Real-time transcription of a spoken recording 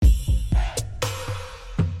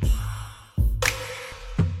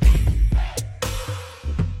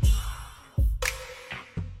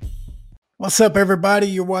What's up, everybody?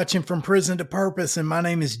 You're watching From Prison to Purpose, and my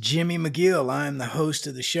name is Jimmy McGill. I am the host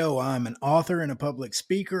of the show. I'm an author and a public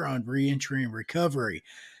speaker on reentry and recovery.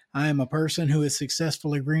 I am a person who has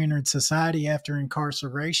successfully reentered society after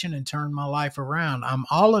incarceration and turned my life around. I'm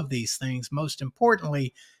all of these things, most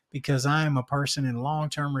importantly, because I am a person in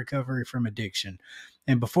long-term recovery from addiction.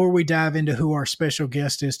 And before we dive into who our special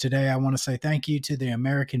guest is today, I want to say thank you to the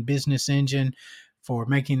American Business Engine for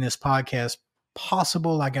making this podcast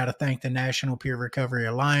possible. I got to thank the National Peer Recovery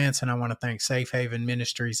Alliance, and I want to thank Safe Haven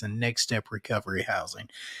Ministries and Next Step Recovery Housing.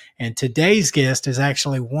 And today's guest is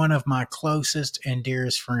actually one of my closest and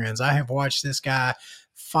dearest friends. I have watched this guy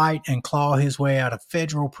fight and claw his way out of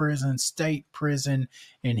federal prison, state prison,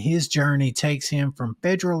 and his journey takes him from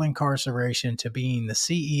federal incarceration to being the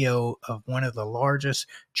CEO of one of the largest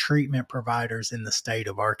treatment providers in the state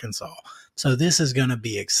of Arkansas. So this is going to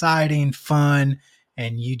be exciting, fun,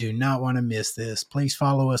 and you do not want to miss this. Please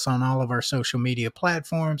follow us on all of our social media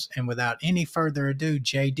platforms. And without any further ado,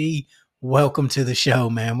 JD, welcome to the show,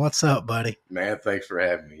 man. What's up, buddy? Man, thanks for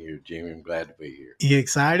having me here, Jimmy. I'm glad to be here. You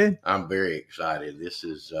excited? I'm very excited. This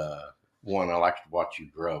is one I like to watch you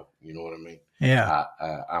grow. You know what I mean? Yeah.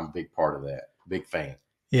 I'm a big part of that. Big fan.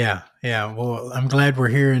 Yeah. Well, I'm glad we're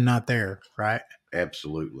here and not there, right?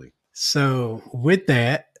 Absolutely. So with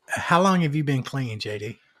that, how long have you been clean,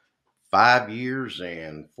 JD? 5 years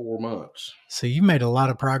and 4 months. So you made a lot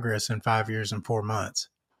of progress in 5 years and 4 months.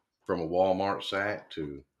 From a Walmart sack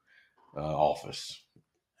to office.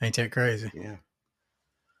 Ain't that crazy? Yeah.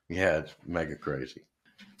 Yeah, it's mega crazy.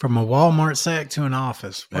 From a Walmart sack to an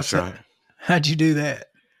office. That's right. How'd you do that?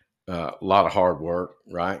 A lot of hard work,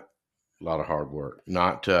 right? A lot of hard work.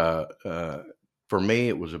 Not for me,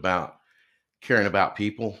 it was about caring about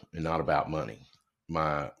people and not about money.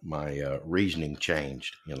 My reasoning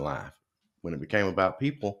changed in life. When it became about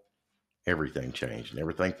people, everything changed and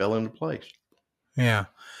everything fell into place. Yeah.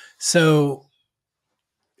 So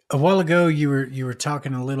a while ago, you were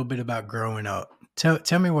talking a little bit about growing up.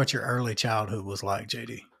 Tell me what your early childhood was like,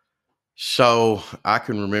 JD. So I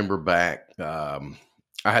can remember back, I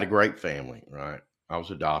had a great family, right? I was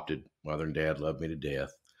adopted. Mother and dad loved me to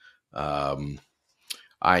death.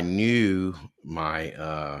 I knew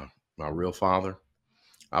my real father.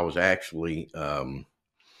 I was actually,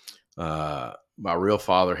 my real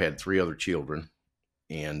father had 3 other children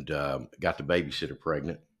and got the babysitter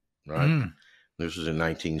pregnant, right? Mm. This was in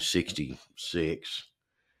 1966,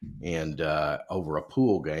 and over a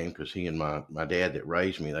pool game, because he and my dad that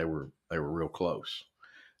raised me, they were real close.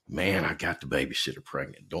 Man, I got the babysitter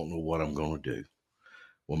pregnant. Don't know what I'm going to do.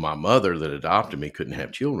 Well, my mother that adopted me couldn't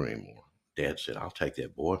have children anymore. Dad said, "I'll take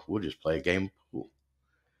that boy. We'll just play a game of pool."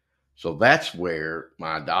 So that's where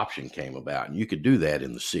my adoption came about, and you could do that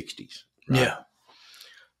in the 60s. Right? Yeah.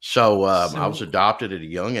 So I was adopted at a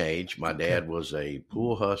young age. My dad was a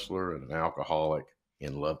pool hustler and an alcoholic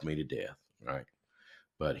and loved me to death, right?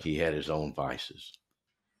 But he had his own vices.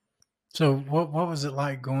 So what was it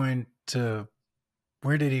like going to,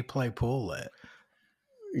 where did he play pool at?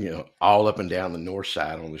 You know, all up and down the north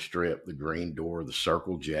side on the Strip, the Green Door, the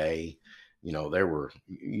Circle J. You know,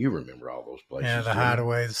 you remember all those places. Yeah, the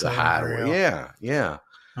Hideaway. The Hideaway. Yeah.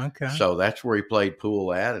 Okay. So that's where he played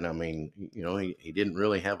pool at. And I mean, you know, he didn't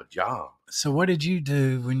really have a job. So what did you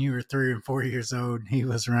do when you were 3 and 4 years old and he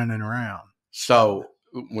was running around? So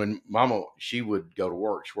when Mama, she would go to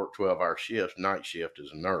work, she worked 12-hour shifts, night shift as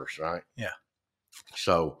a nurse, right? Yeah.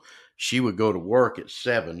 So she would go to work at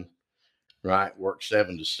 7, right? Work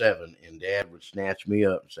 7 to 7. And Dad would snatch me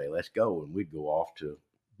up and say, "Let's go." And we'd go off to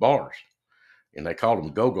bars. And they called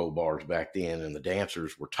them go-go bars back then. And the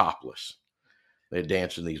dancers were topless. They'd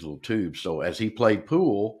dance in these little tubes. So as he played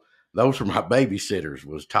pool, those were my babysitters,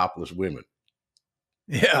 was topless women.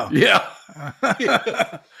 Yeah. Yeah.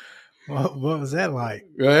 What was that like?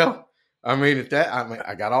 Well, I mean,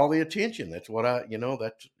 I got all the attention. That's what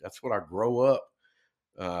that's what I grow up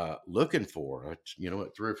looking for. At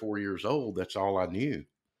 3 or 4 years old, that's all I knew.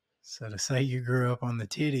 So to say you grew up on the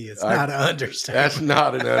titty, it's not an understatement. That's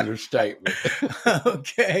not an understatement.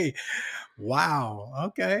 Okay. Wow.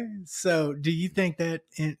 Okay. So do you think that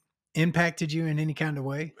it impacted you in any kind of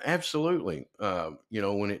way? Absolutely. When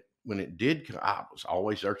it did, I was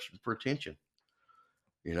always searching for attention.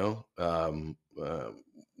 When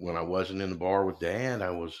I wasn't in the bar with Dad,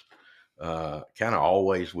 I was kind of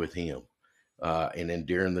always with him. And then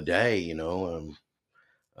during the day,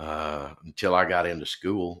 until I got into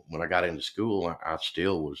school. When I got into school, I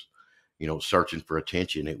still was, searching for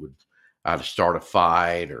attention. I'd start a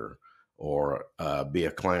fight or be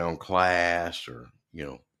a clown class or,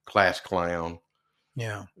 class clown.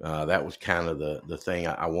 Yeah. That was kind of the thing.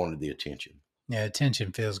 I wanted the attention. Yeah,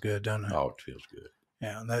 attention feels good, doesn't it? Oh, it feels good.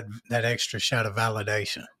 Yeah, that extra shot of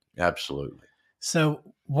validation. Absolutely.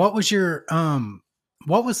 So, what was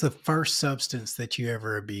the first substance that you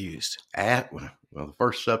ever abused? Well, the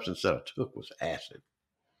first substance that I took was acid.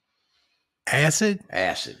 Acid?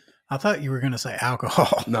 Acid. I thought you were going to say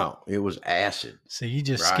alcohol. No, it was acid. So you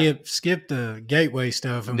just Right. skipped the gateway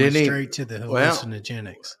stuff and Didn't went even, straight to the well,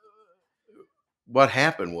 hallucinogenics. what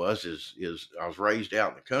happened is I was raised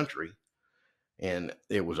out in the country, and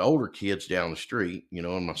it was older kids down the street,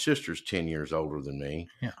 and my sister's 10 years older than me.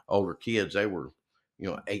 Yeah. Older kids, they were,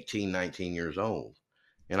 18, 19 years old.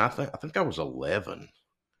 And I think I was 11.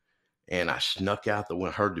 And I snuck out the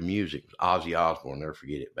window, heard the music, Ozzy Osbourne, never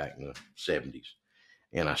forget it, back in the 70s.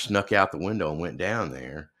 And I snuck out the window and went down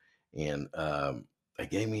there, and they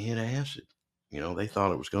gave me a hit of acid. They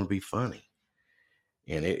thought it was going to be funny.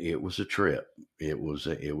 And it was a trip. It was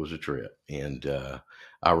a trip. And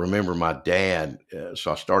I remember my dad,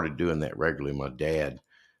 so I started doing that regularly. My dad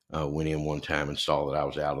went in one time and saw that I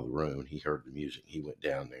was out of the room. He heard the music. He went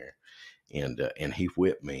down there, and he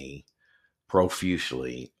whipped me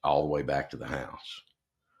profusely all the way back to the house.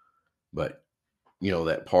 But,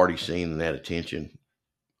 that party scene and that attention,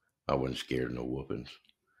 I wasn't scared of no whoopings.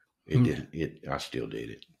 I still did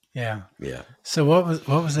it. Yeah. Yeah. So what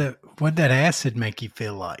was that? What did that acid make you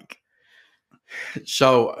feel like?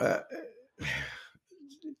 So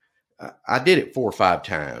I did it 4 or 5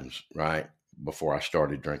 times, right, before I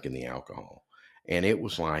started drinking the alcohol. And it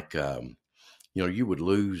was like, you would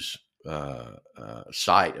lose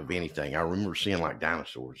sight of anything. I remember seeing like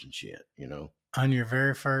dinosaurs and shit, On your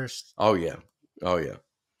very first, Oh, yeah. Oh, yeah.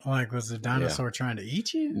 like, was the dinosaur trying to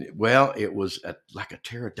eat you? Well, it was like a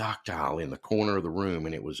pterodactyl in the corner of the room,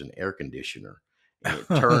 and it was an air conditioner. And it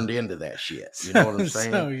turned into that shit. You know what I'm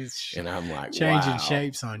saying? So he's and I'm like, changing wow.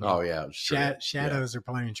 shapes on you. Oh, yeah. It was Shadows are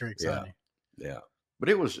playing tricks on you. Yeah. But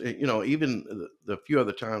it was, even the few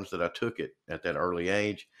other times that I took it at that early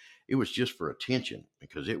age, it was just for attention,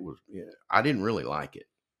 because I didn't really like it.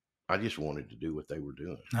 I just wanted to do what they were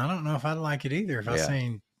doing. I don't know if I'd like it either if I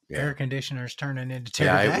seen air conditioners turning into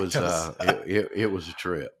pterodactyls. It was a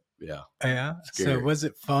trip. Yeah. Yeah. Scary. So was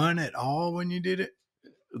it fun at all when you did it?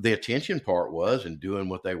 The attention part was, and doing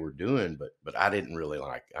what they were doing, but I didn't really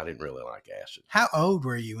like acid. How old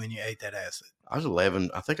were you when you ate that acid? I was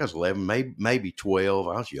 11. I think I was 11, maybe 12.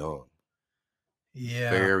 I was young.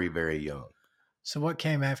 Yeah. Very, very young. So what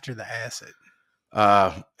came after the acid?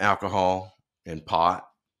 Alcohol and pot.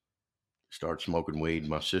 Started smoking weed.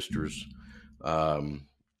 My sister's, her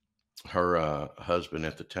husband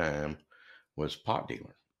at the time was a pot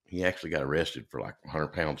dealer. He actually got arrested for like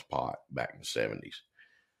 100 pounds of pot back in the 70s.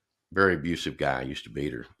 Very abusive guy. Used to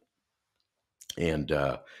beat her. And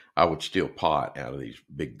I would steal pot out of these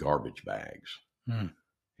big garbage bags.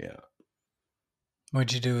 Yeah.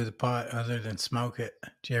 What'd you do with the pot other than smoke it?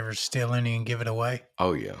 Did you ever steal any and give it away?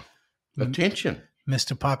 Oh, yeah. Attention.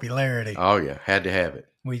 Mr. Popularity. Oh, yeah. Had to have it.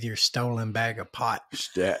 With your stolen bag of pot.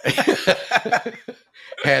 Had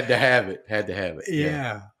to have it. Had to have it.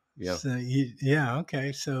 Yeah. Yeah. So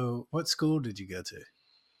okay. So what school did you go to?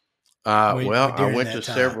 I went to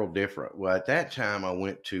several different. Well, at that time, I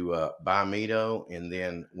went to Bimito, and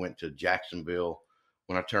then went to Jacksonville.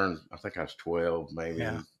 When I turned, I think I was 12, maybe.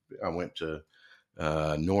 Yeah. I went to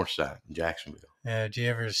Northside in Jacksonville. Yeah. Did you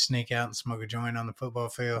ever sneak out and smoke a joint on the football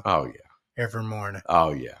field? Oh, yeah. Every morning.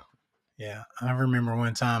 Oh, yeah. Yeah. I remember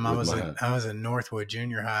one time I was in Northwood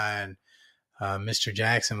Junior High, and Mr.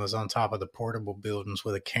 Jackson was on top of the portable buildings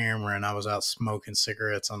with a camera, and I was out smoking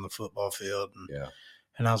cigarettes on the football field.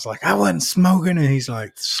 And I was like, I wasn't smoking. And he's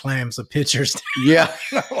like, slams the pitchers down. Yeah.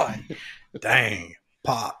 I'm like, dang,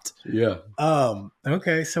 popped. Yeah.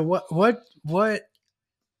 Okay. So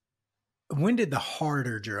when did the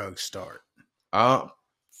harder drugs start?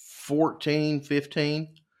 14, 15.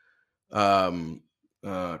 Cocaine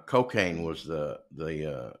was the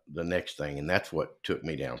next thing. And that's what took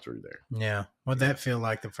me down through there. Yeah. What'd that feel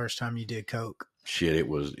like the first time you did coke? Shit. It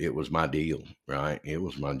was my deal, right? It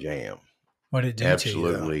was my jam. What did it do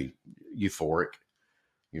Absolutely to you, euphoric.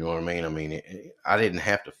 You know what I mean? I mean, I didn't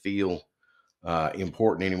have to feel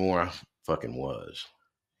important anymore. I fucking was.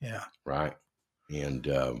 Yeah. Right. And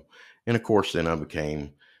of course, then I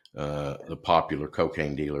became the popular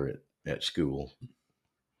cocaine dealer at school.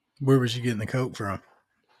 Where was you getting the coke from?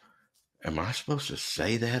 Am I supposed to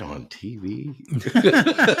say that on TV?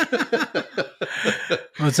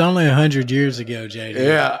 Well, it's only 100 years ago, JD.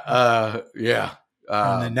 Yeah. Yeah.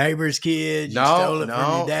 And the neighbor's kid, you stole it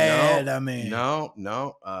from your dad. No.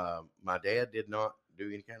 My dad did not do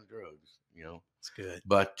any kind of drugs, It's good.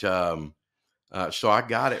 But So I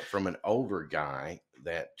got it from an older guy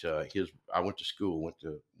that I went to school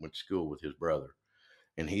with his brother,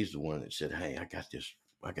 and he's the one that said, "Hey, I got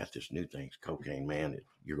this new thing, it's cocaine, man.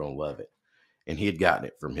 You're gonna love it." And he had gotten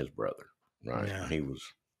it from his brother, right? Yeah. He was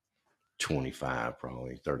 25,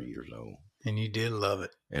 probably 30 years old, And you did love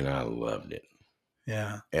it. and I loved it.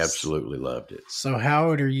 Yeah. Absolutely loved it. So how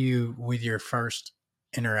old are you with your first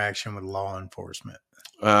interaction with law enforcement?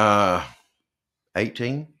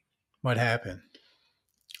 18. What happened?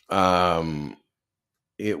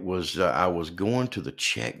 It was I was going to the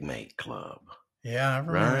Checkmate Club. Yeah, I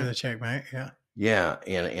remember Right? the Checkmate. Yeah. Yeah,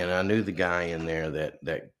 and I knew the guy in there that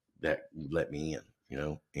let me in, you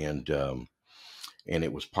know, and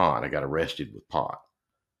it was pot. I got arrested with pot,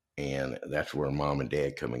 and that's where mom and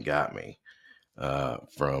dad come and got me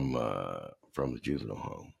from the juvenile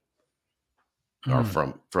home or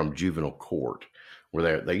from juvenile court,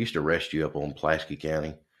 where they used to arrest you up on Pulaski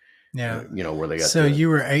County. Yeah. You know, where they got. So you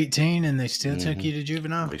were 18 and they still took you to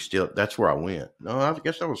juvenile? That's where I went. No, I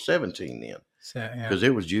guess I was 17 then. So, yeah. Because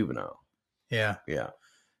it was juvenile. Yeah. Yeah.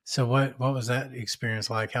 So what was that experience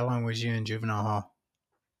like? How long was you in juvenile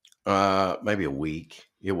hall? Maybe a week.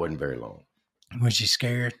 It wasn't very long. Was you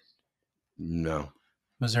scared? No.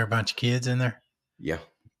 Was there a bunch of kids in there? Yeah.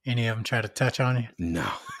 Any of them try to touch on you? No,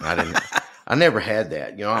 I didn't. I never had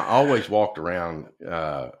that. You know, I always walked around.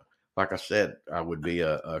 Like I said, I would be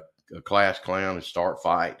a class clown and start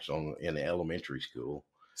fights in the elementary school.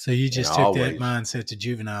 So you just took that mindset to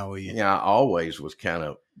juvenile with you? Yeah, I always was kind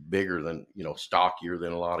of bigger than, stockier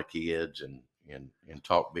than a lot of kids and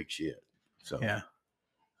talk big shit. So yeah.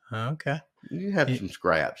 Okay. You had some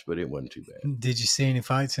scraps, but it wasn't too bad. Did you see any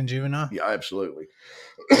fights in juvenile? Yeah, absolutely.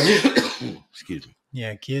 Excuse me.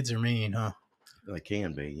 Yeah, kids are mean, huh? They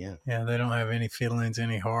can be, yeah. Yeah, they don't have any feelings,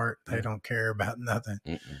 any heart. They don't care about nothing.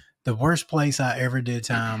 Mm-mm. The worst place I ever did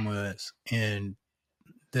time was in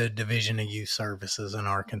the Division of Youth Services in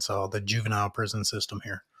Arkansas, the juvenile prison system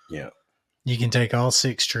here. Yeah. You can take all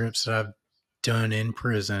 6 trips that I've done in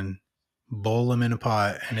prison, boil them in a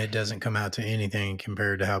pot, and it doesn't come out to anything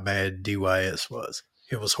compared to how bad DYS was.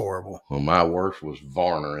 It was horrible. Well, my worst was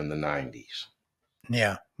Varner in the 90s.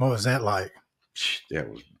 Yeah. What was that like? That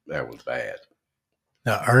was bad.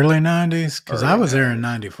 The early 90s? Because I was there in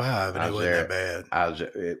 95 and it wasn't that bad.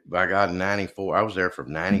 I got in 94. I was there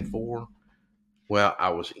from 94. Well, I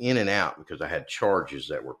was in and out because I had charges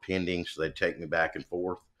that were pending, so they'd take me back and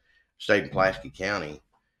forth. Stayed in Pulaski County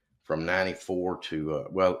from 94 to,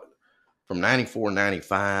 from 94,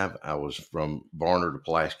 95, I was from Varner to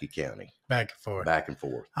Pulaski County. Back and forth. Back and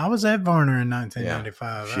forth. I was at Varner in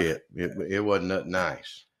 1995. Yeah. Shit. It wasn't nothing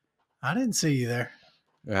nice. I didn't see you there.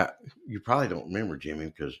 You probably don't remember, Jimmy,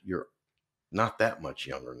 because you're not that much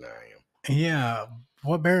younger than I am. Yeah.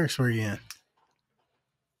 What barracks were you in?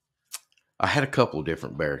 I had a couple of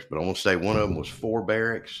different barracks, but I want to say one of them was 4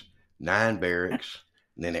 barracks, 9 barracks,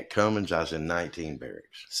 and then at Cummins, I was in 19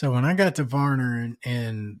 barracks. So when I got to Varner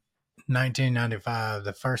in 1995,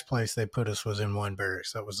 the first place they put us was in one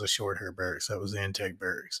barracks. That was the short hair barracks. That was the intake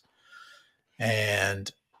barracks.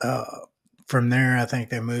 And from there, I think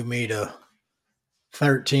they moved me to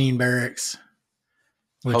 13 barracks.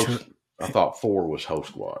 I thought 4 was Host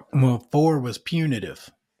Squad. Well, 4 was punitive.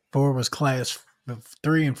 4 was class.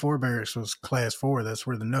 3 and 4 barracks was class 4. That's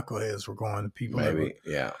where the knuckleheads were going. The people. Maybe,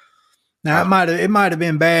 yeah. Now it might have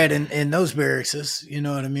been bad in those barracks. You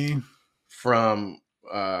know what I mean?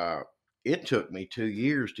 It took me 2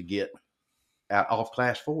 years to get out off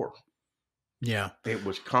class 4. Yeah. It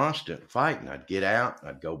was constant fighting. I'd get out,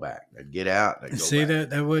 I'd go back. I'd get out, I'd go back. See,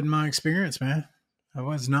 that wasn't my experience, man. That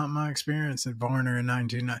was not my experience at Varner in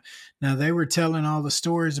 1990. Now, they were telling all the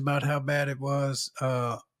stories about how bad it was.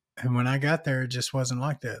 And when I got there, it just wasn't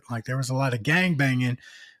like that. Like, there was a lot of gang banging,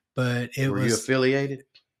 but Were you affiliated?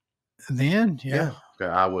 Then, yeah.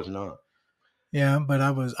 Okay, I was not. Yeah, but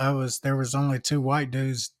I was, there was only 2 white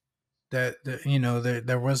dudes that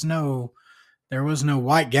there was no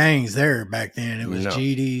white gangs there back then. It was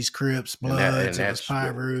GDs, Crips, Bloods, it was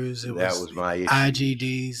Pyrus, that was my issue.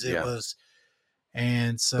 IGDs, it was,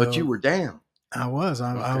 and so. But you were down. I was.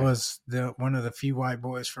 I was one of the few white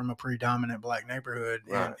boys from a predominant black neighborhood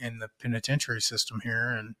in the penitentiary system here,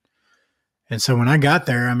 and so when I got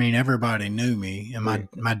there, I mean, everybody knew me, and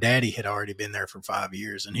my daddy had already been there for 5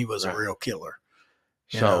 years, and he was a real killer.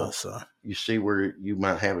 So you see where you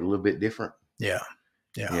might have it a little bit different. Yeah.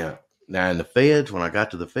 Now in the feds, when I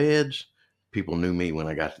got to the feds, people knew me when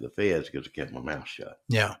I got to the feds because I kept my mouth shut.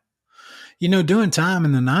 Yeah. Doing time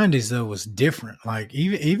in the 90s though was different. Like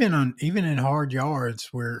even in hard yards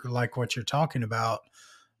where like what you're talking about,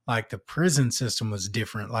 like the prison system was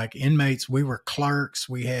different. Like inmates, we were clerks.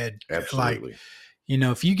 We had Absolutely. like,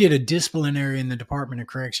 if you get a disciplinary in the Department of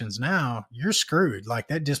Corrections now, you're screwed. Like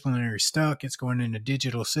that disciplinary stuck. It's going in a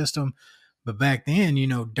digital system. But back then,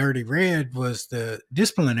 Dirty Red was the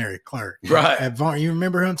disciplinary clerk. Right. You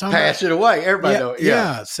remember who I'm talking about? Pass it away. Everybody knows.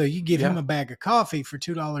 Yeah. So you give him a bag of coffee for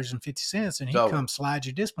 $2.50 and he comes slide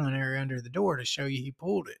your disciplinary under the door to show you he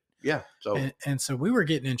pulled it. Yeah. So and so we were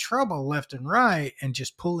getting in trouble left and right and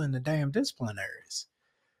just pulling the damn disciplinaries.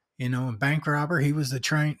 And bank robber, he was the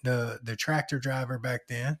tractor driver back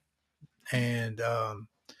then. And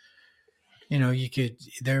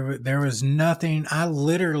there was nothing. I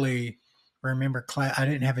literally remember I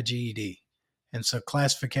didn't have a GED. And so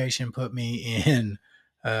classification put me in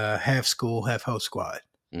half school, half host squad.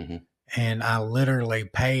 Mm-hmm. And I literally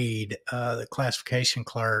paid the classification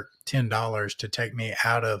clerk $10 to take me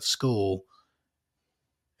out of school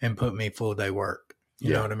and put me full day work.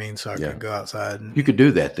 You know what I mean? So I could go outside. You could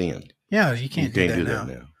do that then. Yeah, you can't do that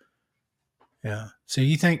now. Yeah. So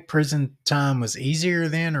you think prison time was easier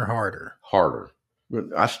then or harder? Harder. But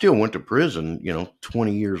I still went to prison,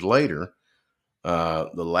 20 years later. The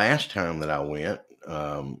last time that I went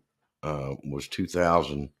was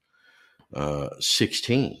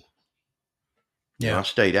 2016. Yeah. I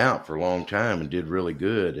stayed out for a long time and did really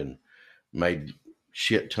good and made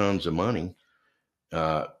shit tons of money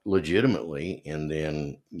legitimately. And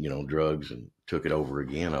then, drugs and took it over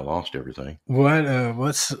again. I lost everything.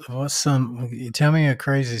 What's tell me a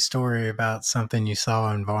crazy story about something you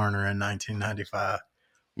saw in Varner in 1995.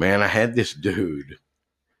 Man, I had this dude.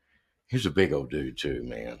 He was a big old dude too,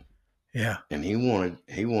 man. Yeah. And he wanted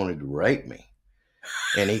to rape me.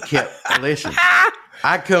 And he kept, listen,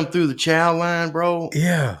 I come through the chow line, bro.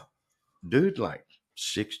 Yeah. Dude, like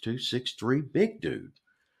 6'2", 6'3", big dude.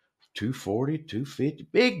 240, 250,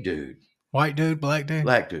 big dude. White dude, black dude?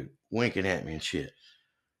 Black dude, winking at me and shit.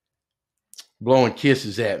 Blowing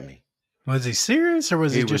kisses at me. Was he serious or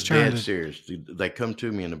was he just trying to? He was dead serious. They come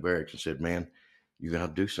to me in the barracks and said, man, you're going to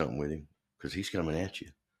have to do something with him because he's coming at you.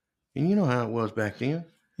 And you know how it was back then.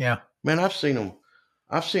 Yeah. Man, I've seen him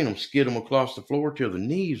skid him across the floor till the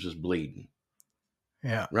knees was bleeding.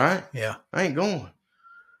 Yeah. Right? Yeah. I ain't going.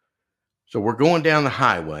 So we're going down the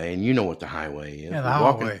highway, and you know what the highway is. Yeah, the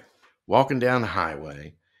highway. Walking down the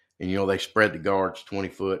highway, and they spread the guards 20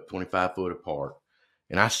 foot, 25 foot apart.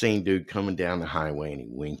 And I seen dude coming down the highway, and he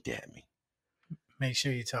winked at me. Make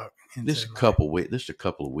sure you talk. This is a couple of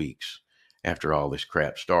weeks after all this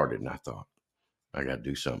crap started, and I thought, I got to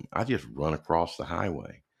do something. I just run across the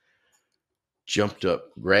highway, jumped up,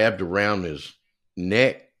 grabbed around his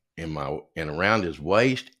neck and around his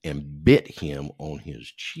waist, and bit him on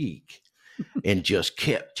his cheek, and just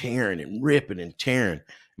kept tearing and ripping and tearing.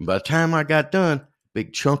 And by the time I got done, a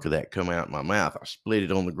big chunk of that come out in my mouth. I split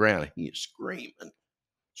it on the ground, and he is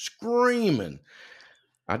screaming.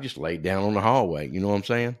 I just laid down on the hallway. You know what I'm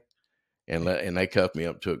saying? And they cuffed me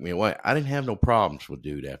up, took me away. I didn't have no problems with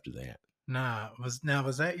dude after that. Nah, was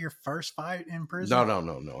that your first fight in prison?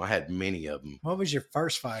 No. I had many of them. What was your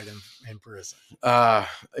first fight in prison?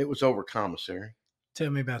 It was over commissary. Tell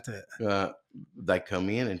me about that. They come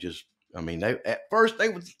in and just, at first they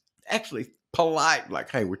was actually polite, like,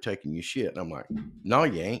 hey, we're taking your shit. And I'm like, no,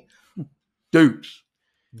 you ain't. Dupes.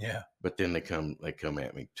 Yeah. But then they come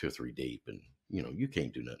at me 2 or 3 deep, and you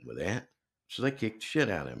can't do nothing with that. So they kicked the shit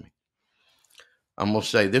out of me. I'm going to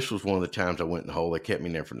say this was one of the times I went in the hole. They kept me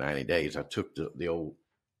in there for 90 days. I took the old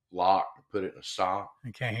lock, put it in a sock.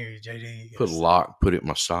 I can't hear you, JD. Put a lock, put it in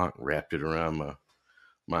my sock, wrapped it around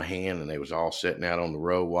my hand, and they was all sitting out on the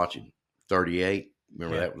road watching 38.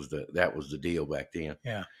 Remember, that was the deal back then.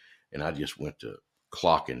 Yeah. And I just went to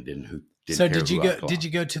clocking, didn't so did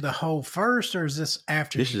you go to the hole first, or is this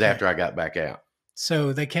after? This is after I got back out.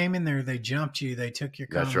 So they came in there, they jumped you, they took your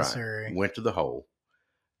commissary. That's right. Went to the hole,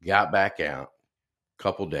 got back out.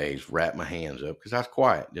 Couple days, wrapped my hands up because I was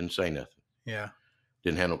quiet, didn't say nothing. Yeah,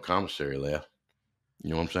 didn't have no commissary left. You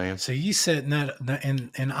know what I'm saying? So you sat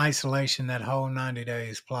in isolation that whole 90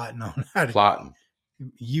 days plotting on how to plotting.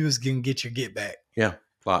 You was gonna get your get back. Yeah,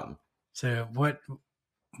 plotting. So what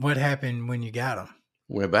happened when you got them?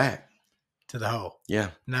 Went back to the hole. Yeah,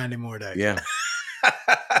 90 more days. Yeah,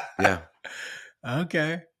 yeah.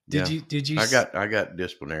 Okay. Did you? I got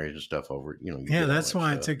disciplinaries and stuff over it. Yeah, that's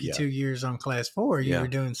why it took you 2 years on class 4. You were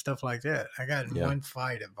doing stuff like that. I got in one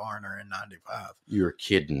fight at Varner in 95. You're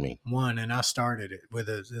kidding me. One, and I started it with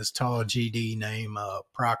this tall GD named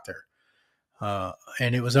Proctor.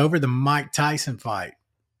 And it was over the Mike Tyson fight.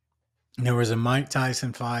 There was a Mike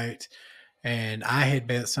Tyson fight, and I had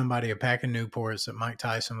bet somebody a pack of Newports that Mike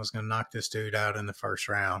Tyson was going to knock this dude out in the first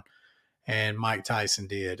round. and Mike Tyson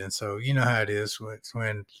did. And so you know how it is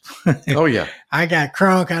when Oh yeah. I got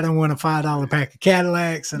crunk. I don't want a $5 pack of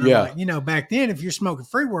Cadillacs, and I'm Yeah. like, back then, if you're smoking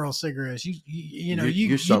Free World cigarettes,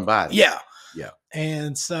 You're somebody. yeah. Yeah.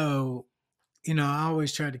 And so, I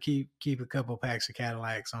always try to keep a couple packs of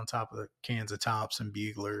Cadillacs on top of the cans of Tops and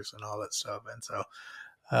Buglers and all that stuff. And so,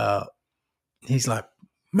 he's like,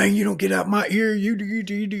 "Man, you don't get out my ear. You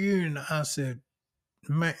do." And I said,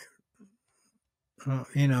 "Man,"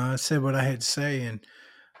 I said what I had to say,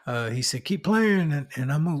 and he said, "Keep playing,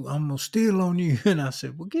 and I'm gonna steal on you." And I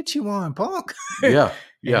said, "Well, get you one, punk." Yeah.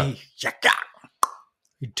 And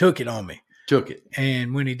he took it on me. Took it.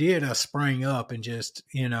 And when he did, I sprang up and just,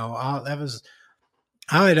 I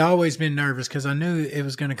had always been nervous because I knew it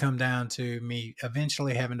was going to come down to me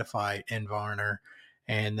eventually having to fight in Varner,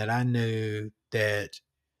 and that I knew that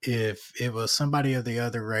if it was somebody of the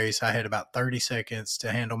other race, I had about 30 seconds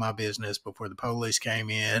to handle my business before the police came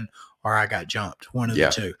in or I got jumped, one of the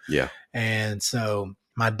two. Yeah. And so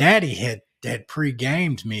my daddy had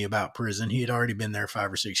pre-gamed me about prison. He had already been there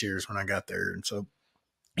 5 or 6 years when I got there. And so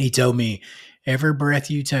he told me, every breath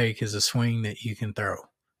you take is a swing that you can throw.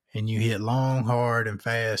 And you hit long, hard, and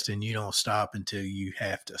fast, and you don't stop until you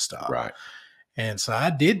have to stop. Right. And so I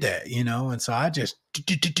did that, and so I just,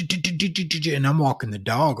 and I'm walking the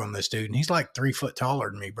dog on this dude, and he's like 3 foot taller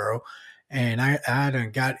than me, bro. And I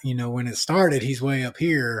done got, when it started, he's way up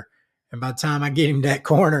here. And by the time I get him that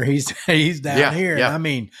corner, he's down here. Yeah. And I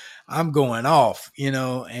mean, I'm going off,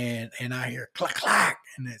 and I hear clack, clack,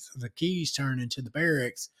 and it's the keys turn into the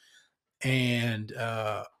barracks. And,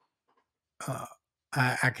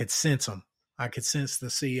 I could sense him. I could sense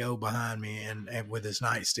the CO behind me and with his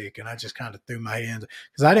nightstick. And I just kind of threw my hands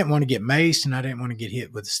because I didn't want to get maced and I didn't want to get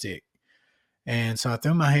hit with a stick. And so I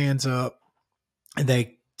threw my hands up and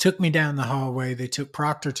they took me down the hallway. They took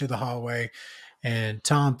Proctor to the hallway, and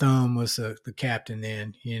Tom Thumb was the captain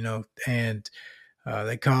then, and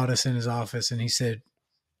they called us in his office and he said,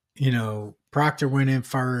 Proctor went in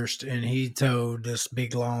first and he told this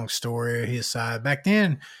big long story of his side. Back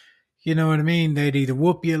then, you know what I mean? They'd either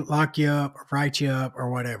whoop you, lock you up, or write you up, or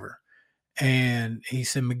whatever. And he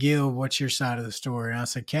said, "McGill, what's your side of the story?" And I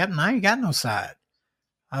said, "Captain, I ain't got no side."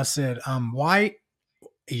 I said, "I'm white.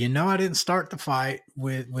 I didn't start the fight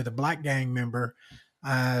with a black gang member."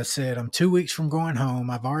 I said, "I'm 2 weeks from going home.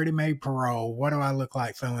 I've already made parole. What do I look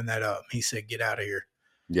like throwing that up?" He said, "Get out of here."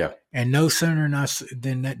 Yeah. And no sooner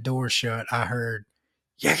than that door shut, I heard,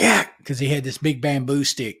 yeah, because he had this big bamboo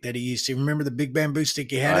stick that he used to. Remember the big bamboo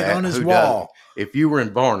stick? He had it on his wall. If you were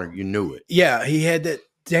in Varner, you knew it. Yeah, he had that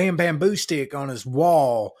damn bamboo stick on his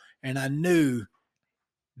wall, and I knew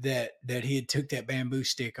that he had took that bamboo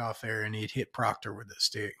stick off there and he'd hit Proctor with the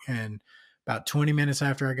stick. And about 20 minutes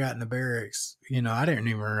after I got in the barracks, I didn't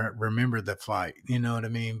even remember the fight. You know what I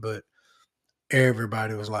mean? But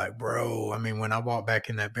everybody was like, bro, I mean, when I walked back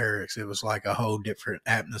in that barracks, it was like a whole different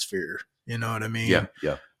atmosphere. You know what I mean?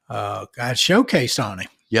 Yeah. I showcased on him.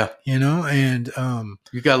 Yeah. And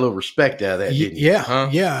you got a little respect out of that, didn't you? Yeah. Huh?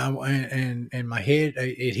 Yeah. And my head,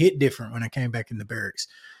 it hit different when I came back in the barracks.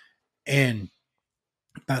 And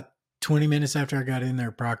about 20 minutes after I got in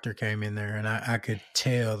there, Proctor came in there, and I could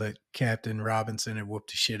tell that Captain Robinson had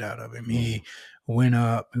whooped the shit out of him. He went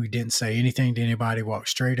up, he didn't say anything to anybody, walked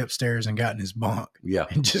straight upstairs and got in his bunk. Yeah.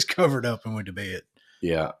 And just covered up and went to bed.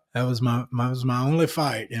 Yeah. That was my only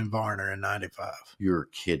fight in Varner in 95. You're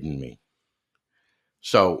kidding me.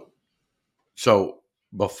 So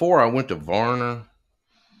before I went to Varner,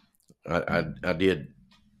 I did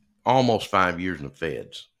almost 5 years in the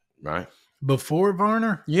feds, right? Before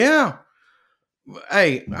Varner? Yeah.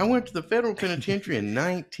 Hey, I went to the federal penitentiary in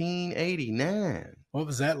 1989. What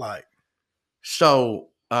was that like? So,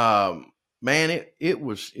 man, it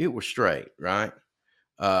was straight, right?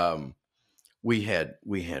 We had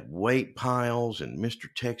weight piles, and Mr.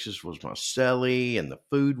 Texas was my cellie, and the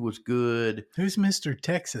food was good. Who's Mr.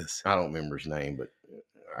 Texas? I don't remember his name, but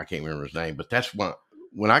I can't remember his name. But that's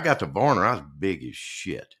when I got to Varner, I was big as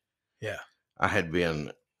shit. Yeah. I had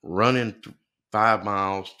been running 5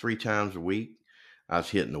 miles 3 times a week. I was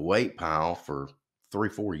hitting the weight pile for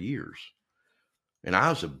 3-4 years, and I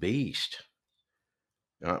was a beast.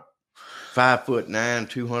 5'9",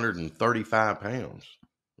 235 pounds,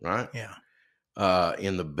 right? Yeah.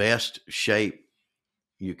 In the best shape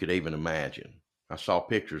you could even imagine. I saw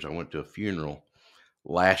pictures. I went to a funeral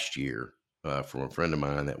last year from a friend of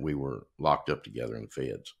mine that we were locked up together in the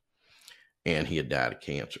feds, and he had died of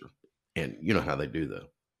cancer. And you know how they do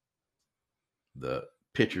the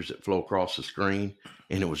pictures that flow across the screen,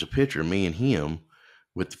 and it was a picture of me and him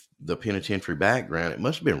with the penitentiary background. It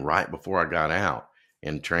must have been right before I got out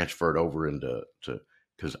and transferred over into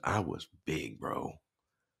because I was big, bro.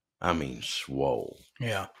 I mean, swole.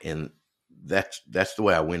 Yeah. And that's the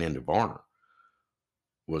way I went into Varner.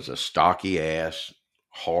 Was a stocky ass,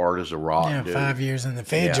 hard as a rock Yeah. dude. 5 years in the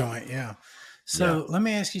Fed joint. Yeah. So let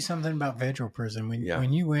me ask you something about federal prison.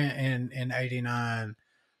 When you went in 89,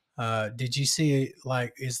 did you see,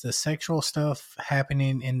 like, is the sexual stuff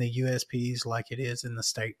happening in the USPs like it is in the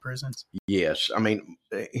state prisons? Yes. I mean,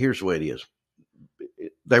 here's the way it is.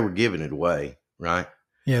 They were giving it away, right?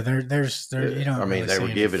 Yeah, there's you don't. I mean, really they see were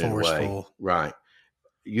any giving it forceful. away, right?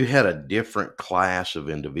 You had a different class of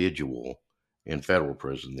individual in federal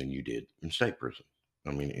prison than you did in state prison.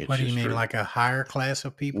 I mean, it's What do you just mean, true. like a higher class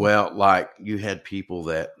of people? Well, like you had people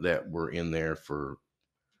that were in there for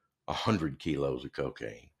 100 kilos of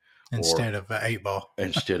cocaine Instead of an 8-ball.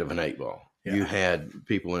 instead of an 8-ball. Yeah. You had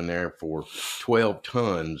people in there for 12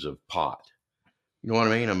 tons of pot. You know what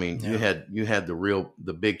I mean? I mean, Yeah. you had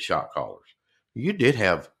the big shot callers. You did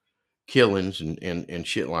have killings and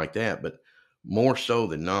shit like that, but more so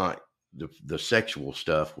than not, the sexual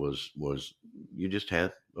stuff was you just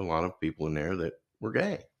had a lot of people in there that were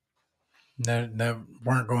gay. That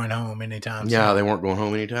weren't going home anytime soon. Yeah, they weren't going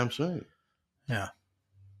home anytime soon. Yeah.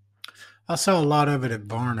 I saw a lot of it at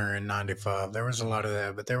Varner in 95. There was a lot of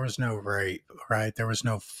that, but there was no rape, right? There was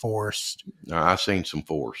no forced. I seen some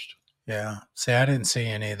forced. Yeah. See, I didn't see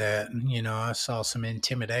any of that. You know, I saw some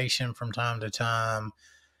intimidation from time to time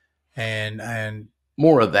and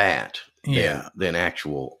more of that yeah, than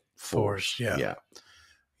actual force. Yeah.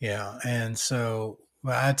 Yeah. And so,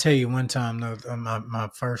 well, I tell you one time though, my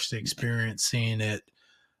first experience seeing it,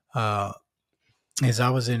 is I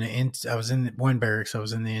was in one barracks. I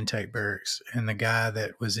was in the intake barracks, and the guy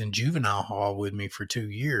that was in juvenile hall with me for 2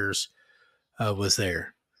 years was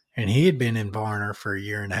there, and he had been in Varner for a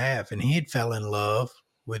year and a half, and he had fell in love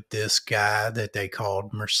with this guy that they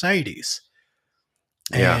called Mercedes.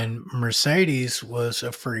 Yeah. And Mercedes was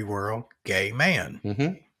a free world gay man.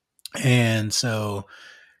 Mm-hmm. And so,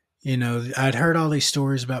 you know, I'd heard all these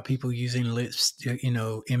stories about people using lipstick, you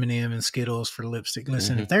know, M&M and Skittles for lipstick.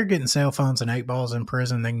 Listen, if they're getting cell phones and 8-balls in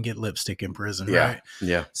prison, they can get lipstick in prison, right?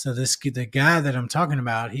 Yeah. So the guy that I'm talking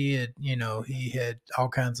about, he had all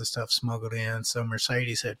kinds of stuff smuggled in. So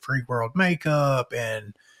Mercedes had free world makeup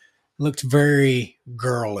and looked very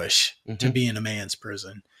girlish to be in a man's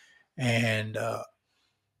prison. And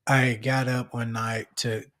I got up one night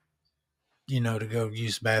to go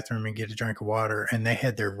use the bathroom and get a drink of water, and they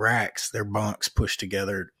had their bunks pushed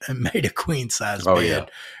together and made a queen size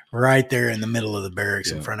bed right there in the middle of the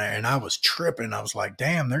barracks in front of it. And I was tripping. I was like,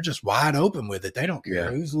 damn, they're just wide open with it. They don't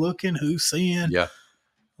care who's looking, who's seeing. Yeah.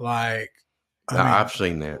 Like, I've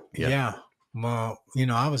seen that. Yeah. Well,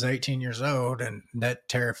 I was 18 years old, and that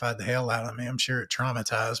terrified the hell out of me. I'm sure it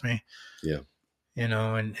traumatized me. Yeah.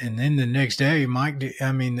 And then the next day, Mike,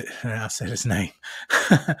 I said his name.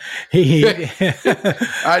 I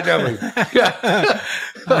know him.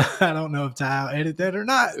 I don't know if Ty will edit that or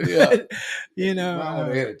not. Yeah. But, I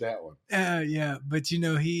want to edit that one. Yeah. But,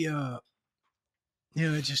 he,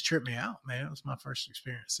 it just tripped me out, man. It was my first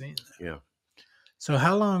experience seeing that. Yeah. So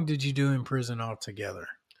how long did you do in prison altogether?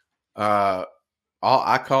 I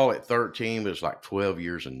call it 13, but it's like 12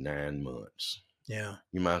 years and 9 months. Yeah.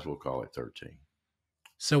 You might as well call it 13.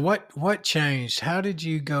 So what changed? How did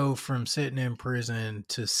you go from sitting in prison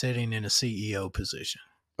to sitting in a CEO position?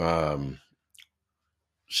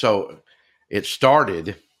 So it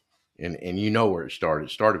started, and you know where it started.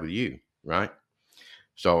 It started with you, right?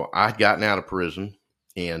 So I'd gotten out of prison,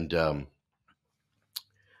 and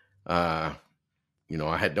I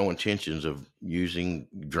had no intentions of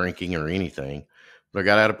drinking or anything. But I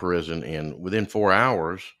got out of prison, and within 4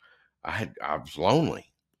 hours, I was lonely.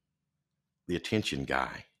 The attention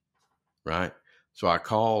guy, right? So I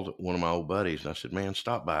called one of my old buddies and I said, man,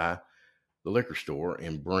 stop by the liquor store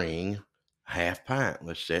and bring a half pint.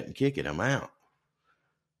 Let's sit and kick it. I'm out.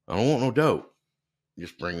 I don't want no dope.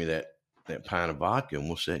 Just bring me that pint of vodka and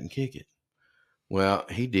we'll sit and kick it. Well,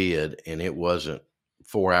 he did. And it wasn't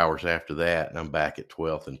 4 hours after that. And I'm back at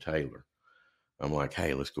 12th and Taylor. I'm like,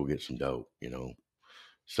 hey, let's go get some dope,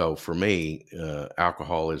 So for me,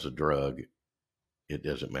 alcohol is a drug. It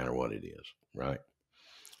doesn't matter what it is, right?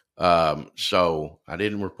 So I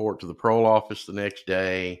didn't report to the parole office the next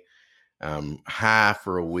day. High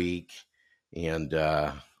for a week, and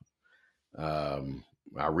I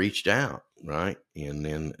reached out, right? And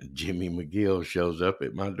then Jimmy McGill shows up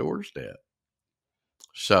at my doorstep.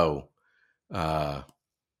 So I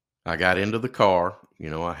got into the car.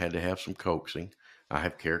 I had to have some coaxing. I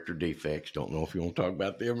have character defects. Don't know if you want to talk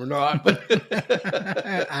about them or not. But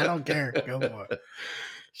I don't care. Go for it.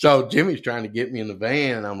 So Jimmy's trying to get me in the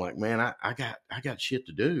van, and I'm like, man, I got shit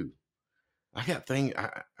to do. I got things.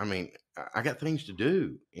 I mean, I got things to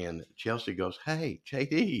do. And Chelsea goes, "Hey,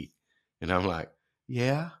 JD," and I'm like,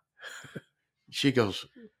 "Yeah." She goes,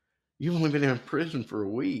 "You've only been in prison for a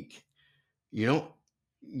week. You don't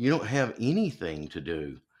you don't have anything to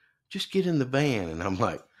do. Just get in the van." And I'm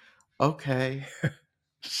like, "Okay."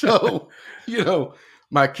 So,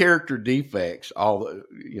 my character defects,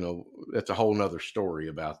 that's a whole nother story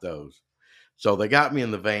about those. So they got me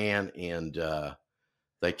in the van, and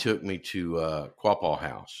they took me to Quapaw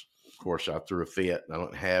House. Of course, I threw a fit. I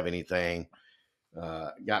don't have anything.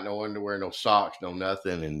 Got no underwear, no socks, no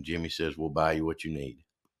nothing. And Jimmy says, "We'll buy you what you need."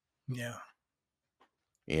 Yeah.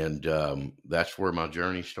 And that's where my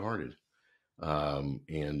journey started.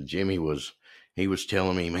 And Jimmy was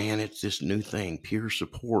telling me, "Man, it's this new thing, peer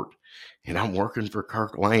support. And I'm working for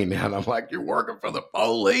Kirk Lane now." And I'm like, "You're working for the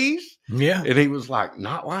police?" Yeah. And he was like,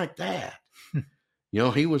 "Not like that."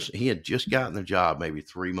 He had just gotten the job maybe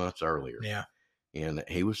 3 months earlier. Yeah. And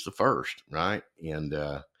he was the first, right? And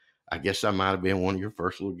I guess I might have been one of your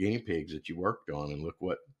first little guinea pigs that you worked on. And look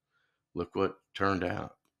what turned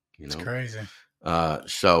out. It's crazy.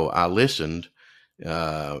 So I listened.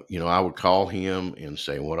 I would call him and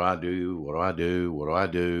say, "What do I do? What do I do? What do I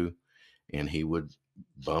do?" And he would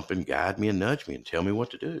bump and guide me and nudge me and tell me what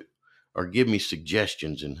to do, or give me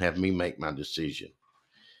suggestions and have me make my decision.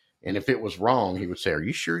 And if it was wrong, he would say, "Are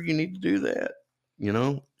you sure you need to do that?"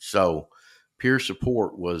 So peer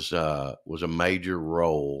support was a major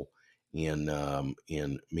role in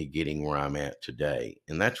me getting where I'm at today.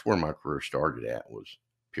 And that's where my career started at, was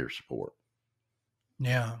peer support.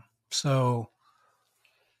 Yeah. So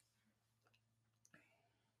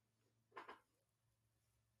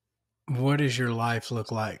what does your life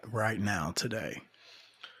look like right now today?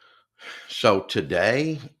 So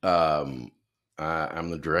today, I'm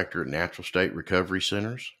the director at Natural State Recovery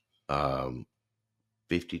Centers,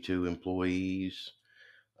 52 employees.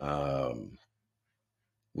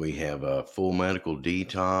 We have a full medical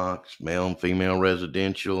detox, male and female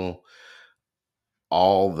residential,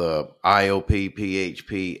 all the IOP,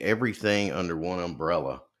 PHP, everything under one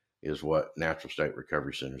umbrella is what Natural State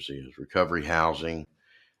Recovery Centers is. Recovery housing.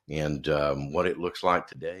 And what it looks like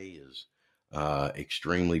today is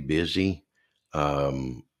extremely busy,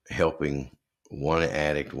 helping one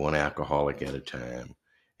addict, one alcoholic at a time,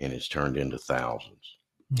 and it's turned into thousands.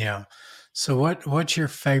 Yeah. So what's your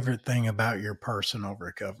favorite thing about your personal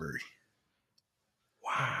recovery?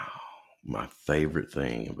 Wow. My favorite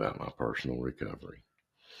thing about my personal recovery,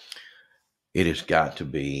 it has got to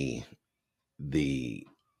be the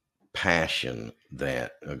passion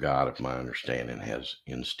that a God of my understanding has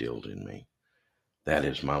instilled in me. That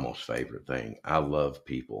is my most favorite thing. I love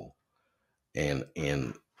people, and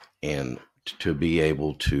to be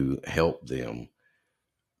able to help them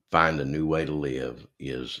find a new way to live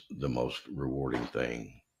is the most rewarding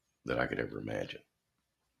thing that I could ever imagine.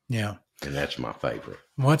 Yeah. And that's my favorite.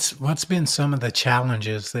 What's been some of the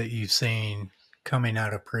challenges that you've seen coming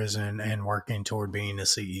out of prison and working toward being a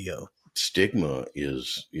CEO? Stigma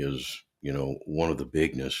is one of the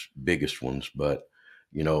biggest ones, but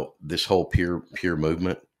this whole peer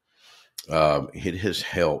movement, it has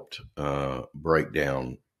helped break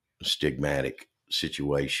down stigmatic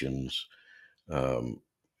situations.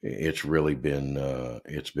 It's really been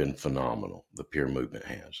it's been phenomenal. The peer movement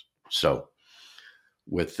has. So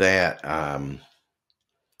with that,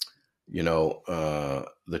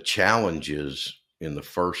 the challenges in the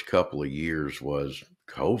first couple of years was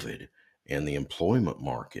COVID and the employment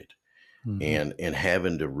market, and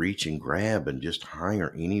having to reach and grab and just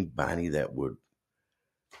hire anybody that would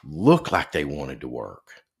look like they wanted to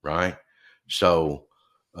work, right? So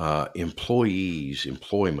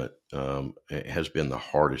employment has been the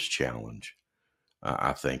hardest challenge,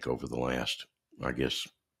 I think, over the last, I guess,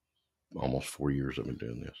 almost 4 years I've been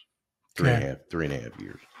doing this. Three and a half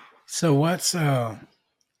years. So what's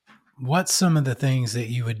some of the things that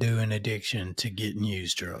you would do in addiction to get and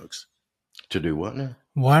use drugs? To do what now?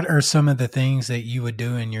 What are some of the things that you would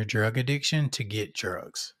do in your drug addiction to get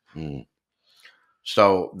drugs?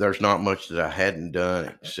 So there's not much that I hadn't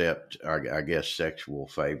done except, I guess, sexual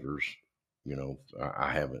favors.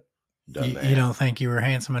 I haven't done that. You don't think you were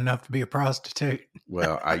handsome enough to be a prostitute?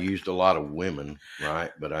 Well, I used a lot of women,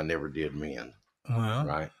 right? But I never did men. Well,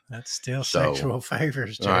 right. That's still sexual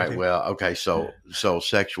favors, JD. All right. Well, okay. So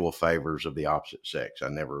sexual favors of the opposite sex. I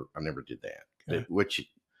never did that. Okay. Which,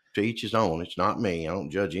 to each his own. It's not me. I don't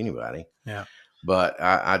judge anybody. Yeah. But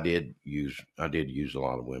I did use a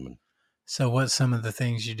lot of women. So what's some of the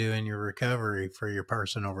things you do in your recovery for your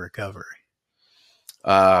personal recovery?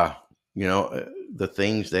 the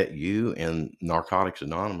things that you and Narcotics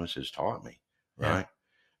Anonymous has taught me, Yeah. right?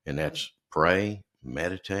 And that's pray,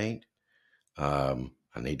 meditate. I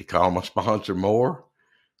need to call my sponsor more,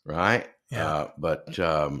 right? Yeah.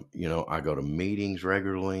 I go to meetings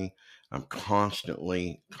regularly. I'm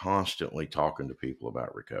constantly talking to people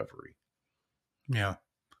about recovery. Yeah.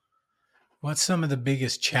 What's some of the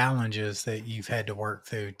biggest challenges that you've had to work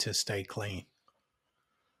through to stay clean?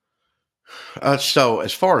 So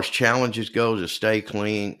as far as challenges go to stay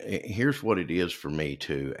clean, here's what it is for me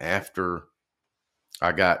too.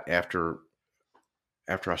 I got after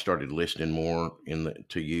I started listening more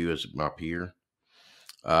to you as my peer,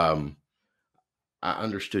 um, I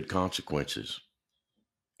understood consequences,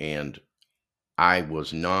 and I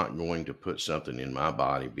was not going to put something in my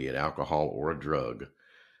body, be it alcohol or a drug,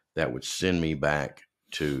 that would send me back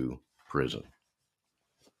to prison.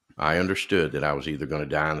 I understood that I was either going to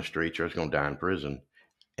die in the streets or I was going to die in prison,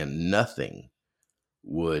 and nothing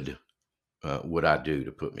would I do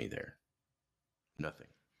to put me there. Nothing.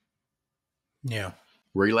 Yeah.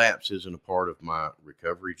 Relapse isn't a part of my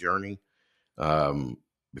recovery journey,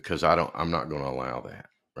 because I'm not going to allow that.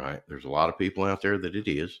 Right? There's a lot of people out there that it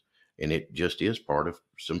is, and it just is part of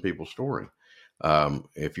some people's story.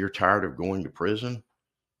 If you're tired of going to prison,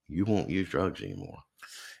 you won't use drugs anymore.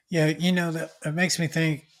 Yeah. That makes me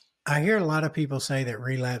think. I hear a lot of people say that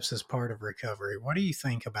relapse is part of recovery. What do you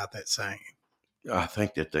think about that saying? I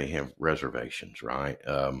think that they have reservations, right?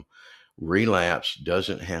 Relapse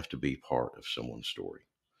doesn't have to be part of someone's story.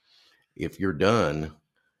 If you're done,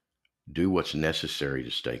 do what's necessary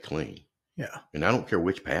to stay clean. Yeah. And I don't care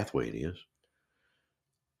which pathway it is.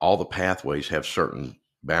 All the pathways have certain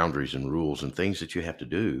boundaries and rules and things that you have to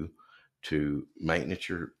do to maintenance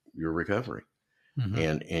your recovery.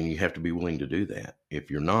 Mm-hmm. And you have to be willing to do that.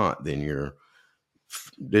 If you're not, then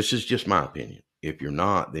this is just my opinion. If you're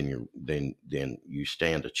not, then you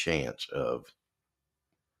stand a chance of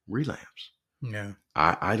relapse. Yeah.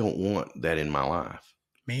 I don't want that in my life.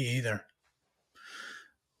 Me either.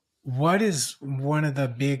 What is one of the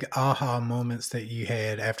big aha moments that you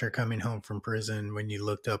had after coming home from prison when you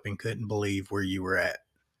looked up and couldn't believe where you were at?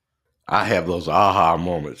 I have those aha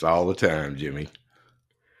moments all the time, Jimmy.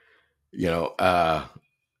 I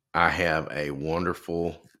have a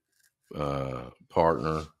wonderful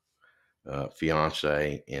partner,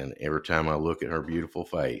 fiance, and every time I look at her beautiful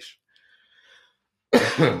face,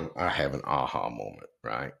 I have an aha moment,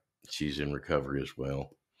 right? She's in recovery as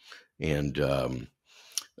well. And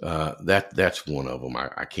that's one of them.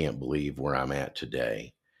 I can't believe where I'm at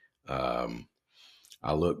today.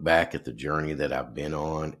 I look back at the journey that I've been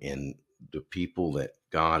on and the people that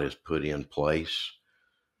God has put in place,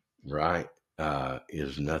 right,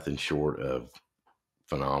 is nothing short of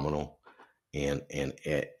phenomenal. And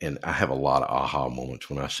I have a lot of aha moments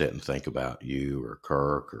when I sit and think about you or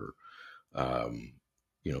Kirk or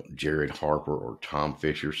Jared Harper or Tom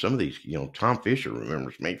Fisher. Some of these, Tom Fisher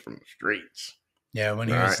remembers me from the streets. Yeah, when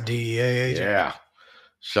he Right? was DEA agent. Yeah.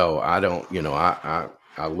 So I don't,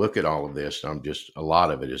 I look at all of this and a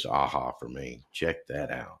lot of it is aha for me. Check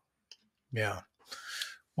that out. Yeah.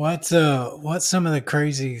 What's some of the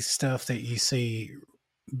crazy stuff that you see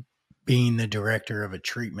being the director of a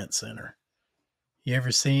treatment center? You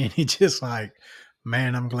ever see any just like,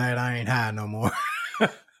 man, I'm glad I ain't high no more.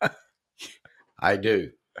 I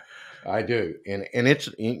do. And it's,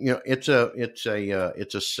 it's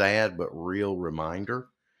a sad but real reminder.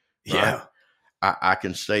 Right? Yeah. I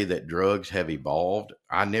can say that drugs have evolved.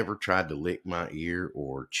 I never tried to lick my ear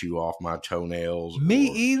or chew off my toenails. Me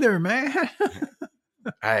either, man.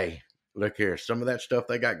 Hey, look here. Some of that stuff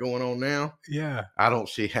they got going on now. Yeah. I don't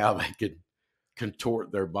see how they could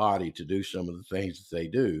contort their body to do some of the things that they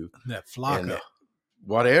do. That flocka.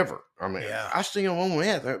 Whatever. I mean, Yeah. I see them on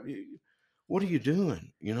that. What are you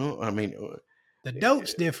doing? I mean, The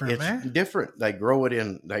dope's different, it's man. different. They grow it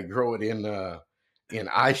in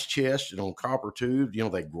ice chests and on copper tubes.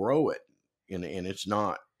 They grow it, and it's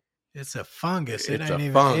not. It's a fungus. It ain't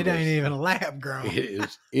even lab grown.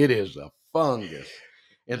 It is a fungus.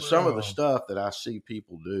 And some of the Bro. stuff that I see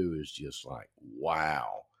people do is just like,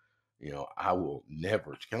 wow. I will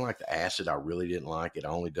never. It's kind of like the acid. I really didn't like it. I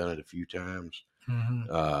only done it a few times,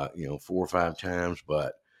 Mm-hmm. 4 or 5 times.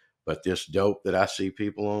 But this dope that I see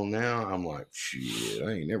people on now, I'm like, shit,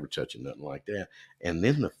 I ain't never touching nothing like that. And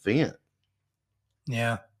then the fent.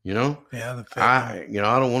 Yeah. Yeah, the fentanyl.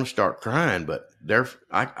 I don't want to start crying, but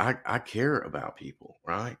I care about people,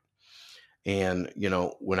 right? And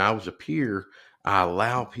when I was a peer, I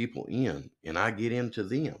allow people in, and I get into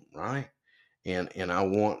them, right? And I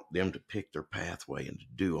want them to pick their pathway and to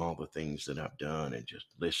do all the things that I've done and just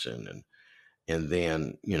listen And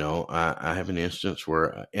then, I have an instance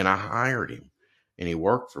where, and I hired him and he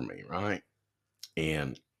worked for me, right?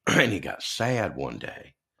 And, and he got sad one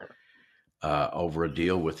day over a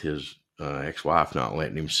deal with his ex-wife not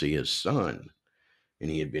letting him see his son. And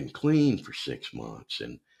he had been clean for 6 months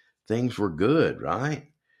and things were good, right?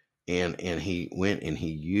 And he went and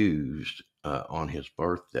he used on his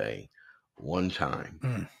birthday one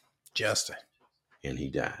time. Justin. And he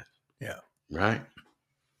died. Yeah. Right?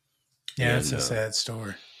 Yeah, it's a sad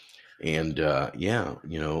story. And I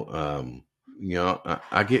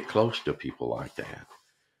get close to people like that.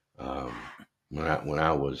 When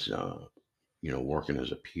I was working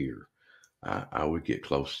as a peer, I would get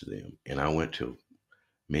close to them, and I went to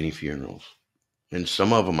many funerals, and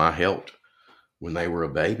some of them I helped when they were a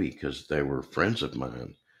baby because they were friends of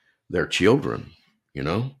mine, their children,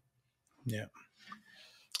 Yeah.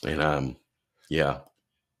 And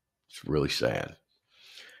it's really sad.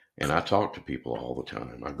 And I talk to people all the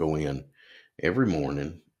time. I go in every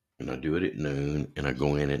morning and I do it at noon and I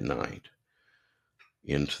go in at night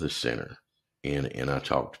into the center and I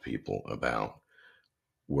talk to people about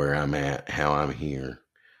where I'm at, how I'm here,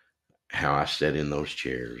 how I sat in those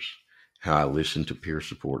chairs, how I listen to peer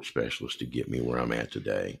support specialists to get me where I'm at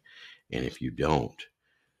today. And if you don't,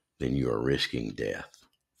 then you are risking death.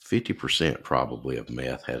 50% probably of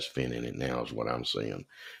meth has fent in it now is what I'm seeing.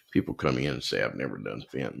 People come in and say, I've never done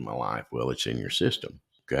fent in my life. Well, it's in your system.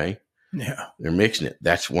 Okay. Yeah. They're mixing it.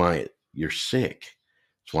 That's why you're sick.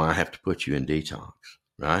 That's why I have to put you in detox.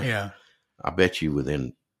 Right. Yeah. I bet you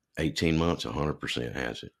within 18 months, 100%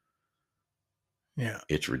 has it. Yeah.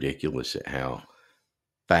 It's ridiculous at how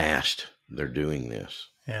fast they're doing this.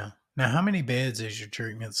 Yeah. Now, how many beds is your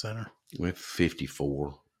treatment center? We have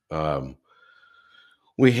 54.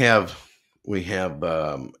 We have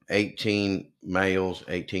 18 males,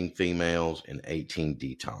 18 females, and 18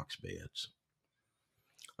 detox beds.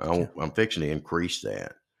 I'm fixing to increase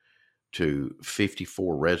that to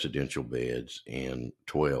 54 residential beds and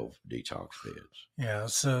 12 detox beds. Yeah,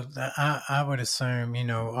 so I would assume,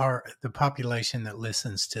 the population that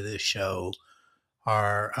listens to this show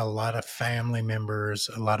are a lot of family members,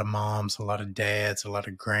 a lot of moms, a lot of dads, a lot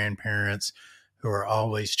of grandparents who are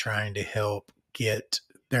always trying to help get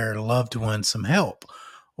their loved ones some help.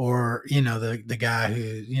 Or, the guy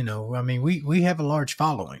who, we have a large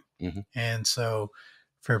following. Mm-hmm. And so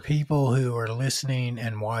for people who are listening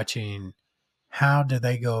and watching, how do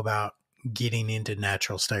they go about getting into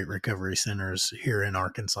natural state recovery centers here in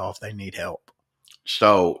Arkansas if they need help?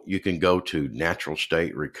 So you can go to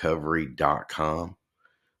naturalstaterecovery.com.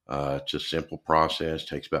 It's a simple process. It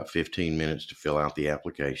takes about 15 minutes to fill out the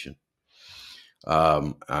application.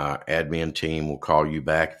 Our admin team will call you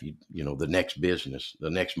back if the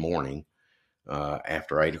next morning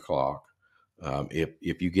after 8 o'clock.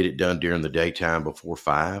 If you get it done during the daytime before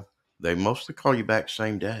 5, they mostly call you back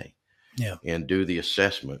same day. Yeah. And do the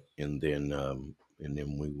assessment, and then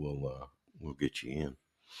we will we'll get you in.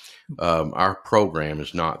 Our program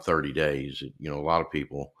is not 30 days. A lot of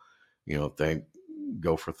people, if they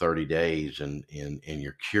go for 30 days and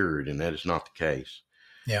you're cured, and that is not the case.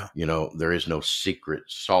 Yeah. There is no secret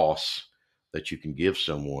sauce that you can give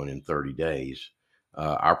someone in 30 days.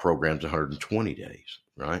 Our program's 120 days,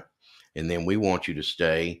 right? And then we want you to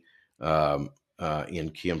stay in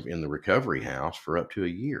the recovery house for up to a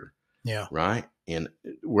year. Yeah. Right. And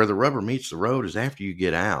where the rubber meets the road is after you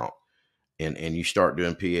get out and you start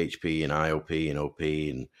doing PHP and IOP and OP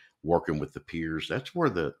and working with the peers. That's where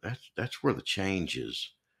the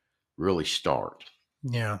changes really start.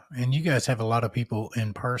 Yeah. And you guys have a lot of people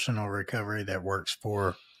in personal recovery that works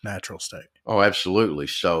for Natural State. Oh, absolutely.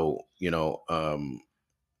 So,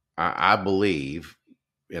 I believe,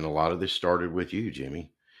 and a lot of this started with you,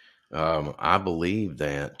 Jimmy. I believe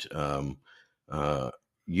that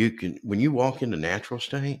you can, when you walk into Natural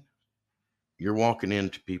State, you're walking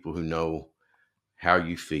into people who know how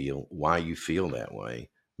you feel, why you feel that way,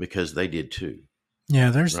 because they did too. Yeah,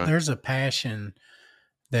 there's a passion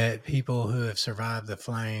that people who have survived the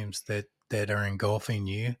flames that are engulfing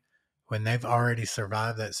you, when they've already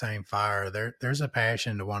survived that same fire, there's a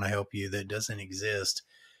passion to want to help you that doesn't exist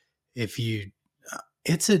if you.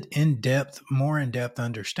 It's an more in-depth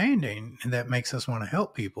understanding, and that makes us want to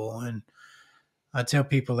help people. And I tell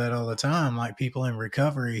people that all the time, like people in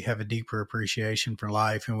recovery have a deeper appreciation for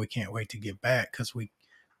life, and we can't wait to give back because we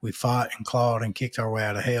fought and clawed and kicked our way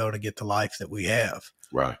out of hell to get the life that we have.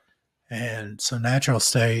 Right. And so Natural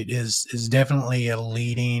State is definitely a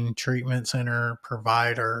leading treatment center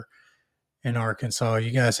provider in Arkansas.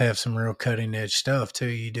 You guys have some real cutting edge stuff too.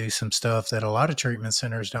 You do some stuff that a lot of treatment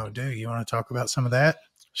centers don't do. You want to talk about some of that?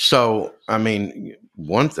 So,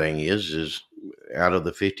 one thing is out of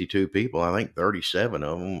the 52 people, I think 37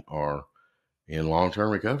 of them are in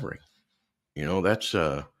long-term recovery. That's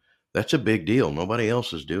a big deal. Nobody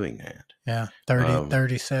else is doing that. Yeah.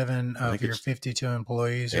 37 of your 52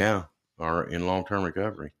 employees. Are in long-term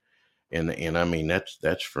recovery. And I mean,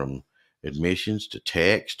 that's from admissions to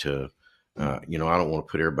text to, I don't want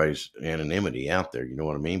to put everybody's anonymity out there. You know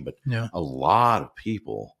what I mean? But a lot of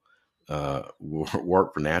people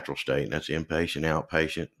work for Natural State, and that's inpatient,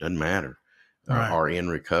 outpatient, doesn't matter, are in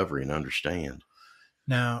recovery and understand.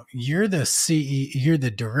 Now, you're the you're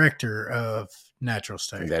the director of Natural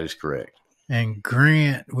State. That is correct. And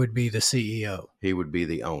Grant would be the CEO. He would be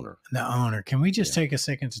the owner. The owner. Can we just take a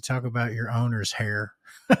second to talk about your owner's hair?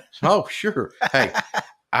 Oh, sure. Hey,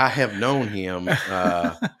 I have known him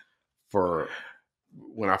for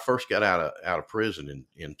when I first got out of prison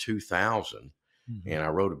in 2000, and I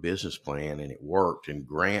wrote a business plan, and it worked. And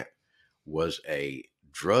Grant was a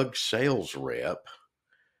drug sales rep.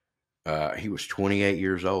 He was 28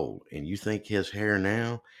 years old, and you think his hair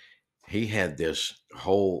now? He had this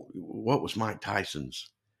whole, what was Mike Tyson's?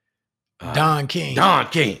 Don King. Don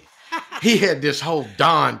King. He had this whole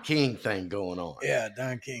Don King thing going on. Yeah,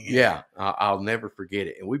 Don King. Yeah, I'll never forget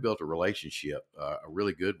it. And we built a relationship, a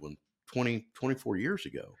really good one, 24 years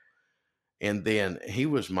ago. And then he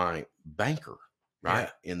was my banker, right,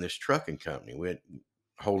 in this trucking company. We had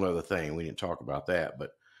a whole other thing. We didn't talk about that,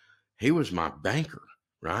 but he was my banker,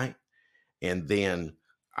 right? And then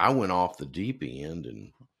I went off the deep end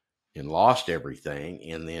and lost everything.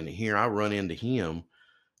 And then here I run into him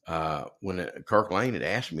when Kirk Lane had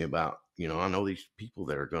asked me about, I know these people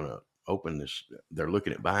that are going to open this, they're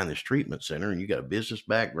looking at buying this treatment center, and you got a business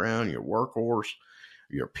background, you're a workhorse,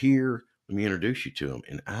 you're a peer. Let me introduce you to them.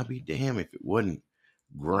 And I'd be damned if it wasn't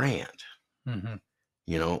Grant.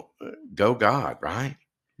 Go God, right?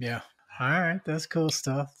 Yeah. All right. That's cool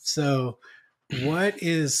stuff. So what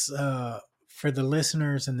is, for the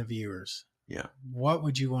listeners and the viewers, what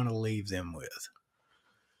would you want to leave them with?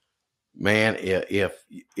 Man,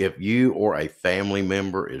 if you or a family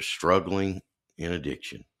member is struggling in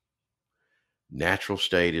addiction, Natural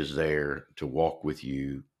State is there to walk with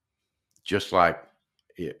you, just like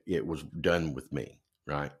it was done with me,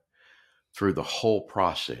 right? Through the whole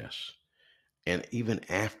process. And even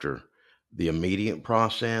after the immediate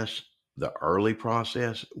process, the early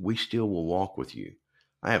process, we still will walk with you.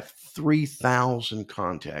 I have 3,000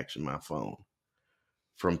 contacts in my phone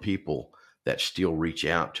from people that still reach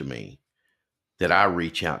out to me, that I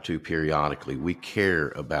reach out to periodically. We care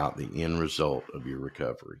about the end result of your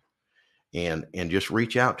recovery. And just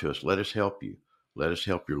reach out to us. Let us help you. Let us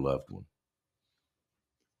help your loved one.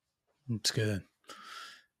 That's good.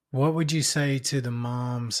 What would you say to the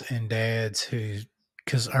moms and dads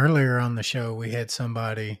because earlier on the show, we had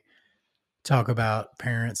somebody talk about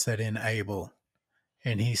parents that enable.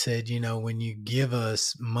 And he said, when you give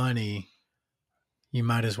us money, you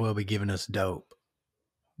might as well be giving us dope.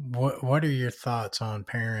 What are your thoughts on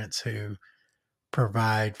parents who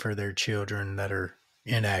provide for their children that are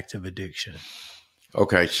in active addiction?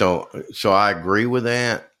 Okay, so I agree with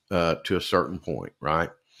that to a certain point, right?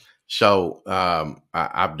 So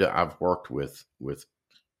I've worked with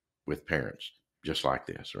parents just like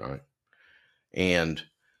this, right? And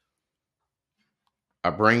I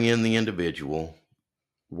bring in the individual,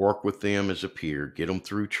 work with them as a peer, get them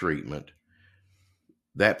through treatment.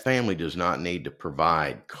 That family does not need to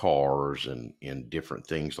provide cars and different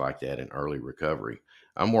things like that in early recovery.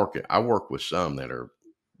 I work with some that are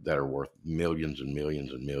worth millions and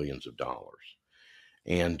millions and millions of dollars.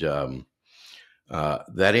 And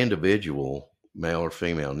that individual, male or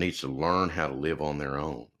female, needs to learn how to live on their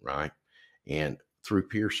own, right? And through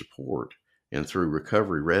peer support and through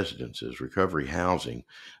recovery residences, recovery housing,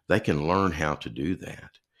 they can learn how to do that.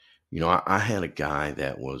 I had a guy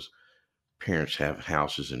that was, parents have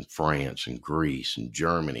houses in France and Greece and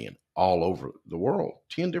Germany and all over the world,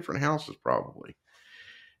 10 different houses probably.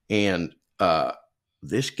 And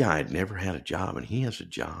this guy had never had a job, and he has a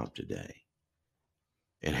job today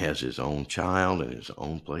and has his own child and his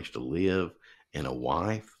own place to live and a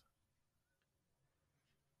wife.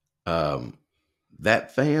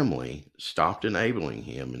 That family stopped enabling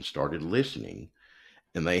him and started listening,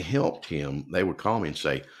 and they helped him. They would call me and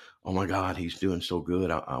say, "Oh my God, he's doing so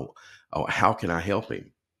good. How can I help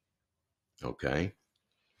him?" Okay.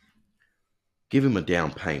 Give him a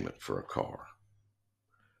down payment for a car.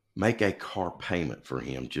 Make a car payment for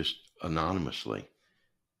him just anonymously.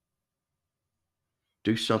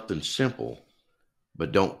 Do something simple,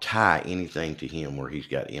 but don't tie anything to him where he's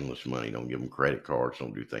got endless money. Don't give him credit cards.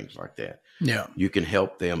 Don't do things like that. Yeah. You can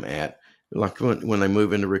help them at, like when they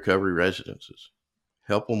move into recovery residences,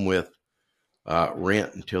 help them with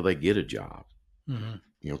rent until they get a job, Mm-hmm.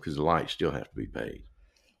 because the lights still have to be paid.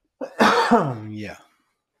 Yeah.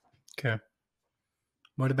 Okay.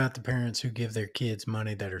 What about the parents who give their kids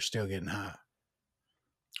money that are still getting high?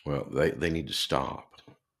 Well, they need to stop.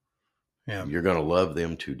 Yeah. You're going to love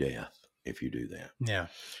them to death if you do that. Yeah.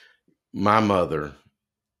 My mother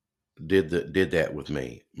did that with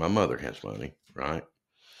me. My mother has money, right?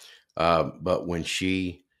 But when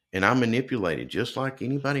and I manipulated just like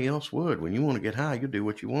anybody else would. When you want to get high, you do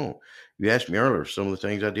what you want. You asked me earlier some of the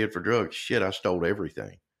things I did for drugs. Shit, I stole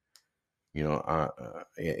everything.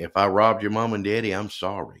 If I robbed your mom and daddy, I'm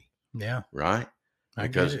sorry. Yeah. Right? I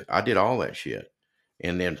get Because it. I did all that shit.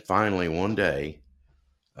 And then finally one day,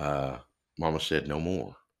 mama said no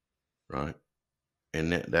more. Right?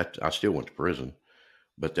 And that I still went to prison,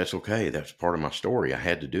 but that's okay. That's part of my story. I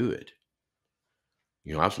had to do it.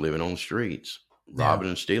 I was living on the streets, robbing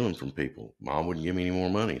and stealing from people. Mom wouldn't give me any more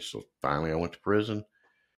money. So finally I went to prison.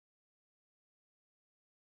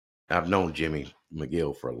 I've known Jimmy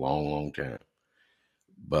McGill for a long, long time,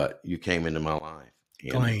 but you came into my life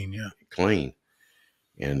Clean. Yeah. clean.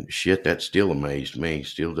 And shit, that still amazed me,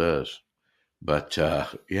 still does. But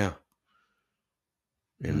yeah.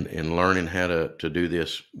 And learning how to do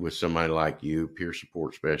this with somebody like you, peer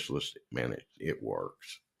support specialist, man, it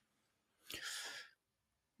works.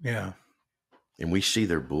 Yeah. And we see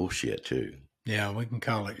their bullshit too. Yeah. We can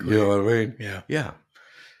call it quick. You know what I mean? Yeah. Yeah.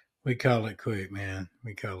 We call it quick, man.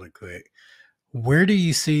 We call it quick. Where do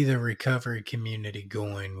you see the recovery community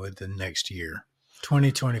going with the next year,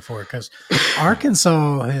 2024? Because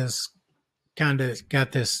Arkansas has kind of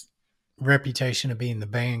got this reputation of being the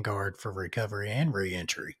vanguard for recovery and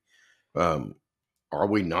reentry. Are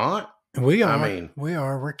we not? We are. I mean, we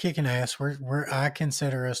are. We're kicking ass. I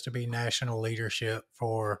consider us to be national leadership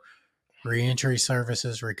for reentry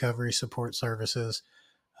services, recovery support services,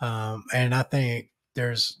 and I think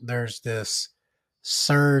there's this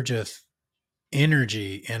surge of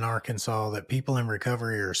energy in Arkansas that people in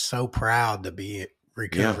recovery are so proud to be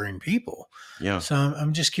recovering people. Yeah. So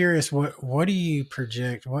I'm just curious, what do you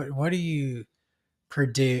project? What do you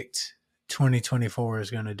predict 2024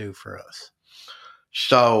 is going to do for us?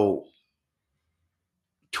 So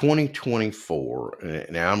 2024,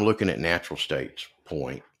 now I'm looking at natural states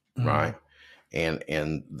point, right?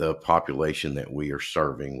 And the population that we are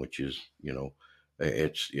serving, which is,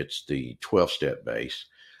 it's the 12-step base.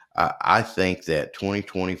 I think that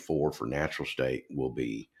 2024 for natural state will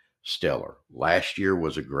be stellar. Last year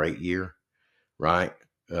was a great year, right?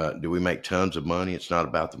 Do we make tons of money? It's not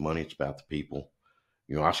about the money, it's about the people.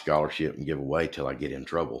 I scholarship and give away till I get in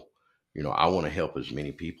trouble. I want to help as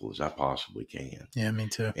many people as I possibly can. Yeah, me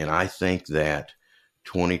too. And I think that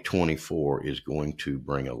 2024 is going to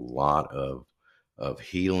bring a lot of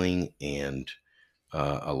healing and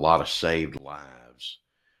a lot of saved lives.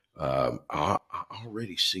 I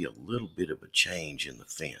already see a little bit of a change in the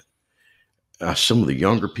Fent. Some of the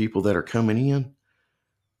younger people that are coming in,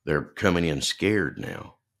 they're coming in scared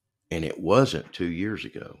now. And it wasn't 2 years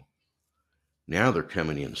ago. Now they're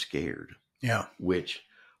coming in scared. Yeah. Which,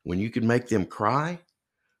 when you can make them cry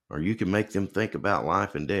or you can make them think about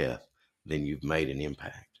life and death, then you've made an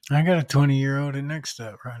impact. I got a 20-year-old at Next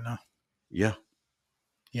Step right now. Yeah.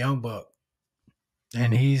 Young buck.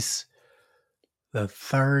 And he's the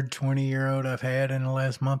third 20-year-old I've had in the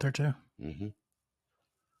last month or two. Mm-hmm.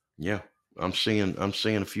 Yeah. I'm seeing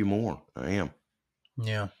a few more. I am.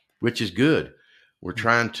 Yeah. Which is good. We're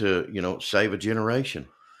trying to, save a generation.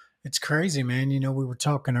 It's crazy, man. We were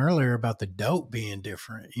talking earlier about the dope being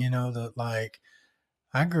different.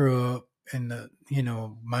 I grew up in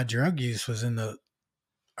my drug use was in the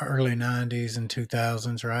early 90s and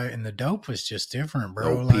 2000s, right? And the dope was just different,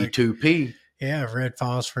 bro. P2P. Yeah, red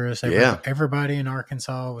phosphorus. Everybody in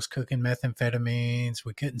Arkansas was cooking methamphetamines.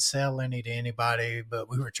 We couldn't sell any to anybody, but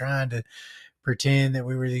we were trying to pretend that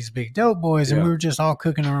we were these big dope boys, and we were just all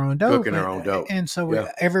cooking our own dope. And so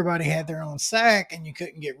everybody had their own sack, and you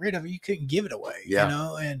couldn't get rid of it. You couldn't give it away,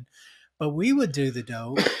 but we would do the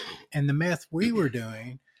dope and the meth we were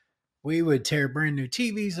doing. We would tear brand new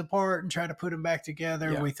TVs apart and try to put them back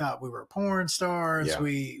together. We thought we were porn stars. Yeah.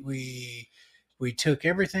 We took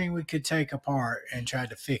everything we could take apart and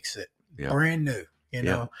tried to fix it brand new,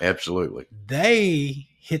 Absolutely. They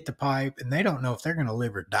hit the pipe and they don't know if they're going to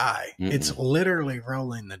live or die. Mm-mm. It's literally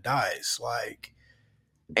rolling the dice.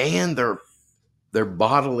 And their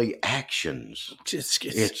bodily actions.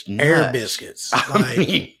 It's air biscuits.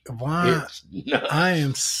 Why? I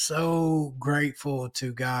am so grateful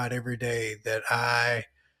to God every day that I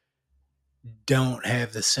don't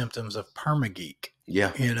have the symptoms of permageek.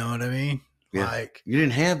 Yeah. You know what I mean? Yeah. You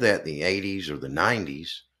didn't have that in the 80s or the 90s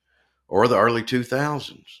or the early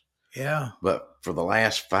 2000s. Yeah. But for the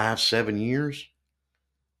last 5-7 years,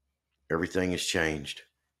 everything has changed.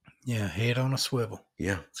 Yeah. Head on a swivel.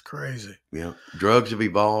 Yeah. It's crazy. Yeah. Drugs have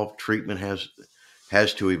evolved. Treatment has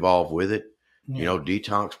to evolve with it. Yeah.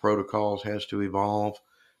 Detox protocols has to evolve.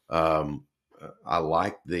 I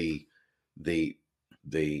like the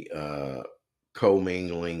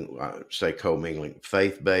commingling,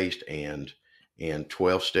 faith-based and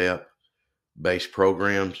 12-step based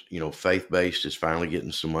programs. Faith-based is finally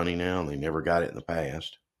getting some money now, and they never got it in the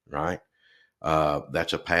past, right?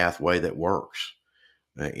 That's a pathway that works.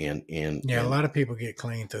 And a lot of people get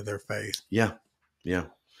clean through their faith. Yeah.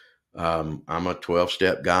 I'm a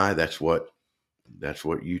 12-step guy. That's what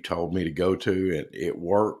you told me to go to, and it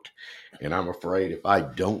worked. And I'm afraid if I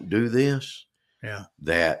don't do this,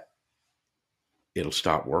 that it'll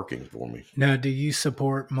stop working for me. Now, do you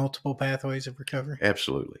support multiple pathways of recovery?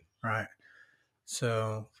 Absolutely. Right.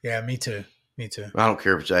 So, yeah, me too. I don't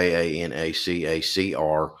care if it's AA, NA, CA,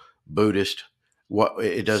 CR, Buddhist.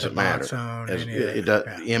 It doesn't matter. It does.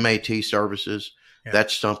 MAT services. Yeah.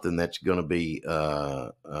 That's something that's going to be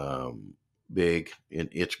big.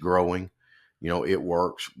 It's growing. It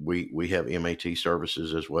works. We have MAT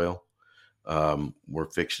services as well. We're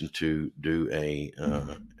fixing to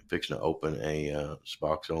open a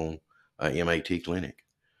Suboxone MAT clinic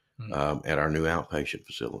at our new outpatient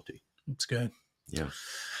facility. That's good. Yeah.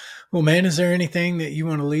 Well, man, is there anything that you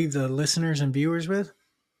want to leave the listeners and viewers with?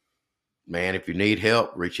 Man, if you need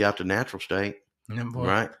help, reach out to Natural State.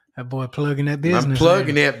 Right? That boy plugging that business. I'm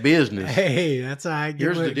plugging that business. Hey, that's all right.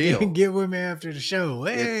 Here's the deal. Get with me after the show.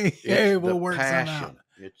 We'll work something out.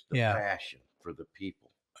 It's the passion for the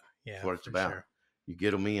people. Yeah, that's what it's about. Sure. You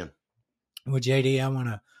get them in. Well, JD, I want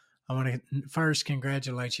to first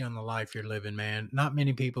congratulate you on the life you're living, man. Not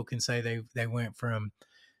many people can say they went from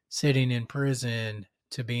sitting in prison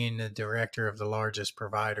to being the director of the largest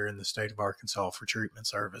provider in the state of Arkansas for treatment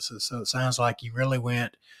services. So it sounds like you really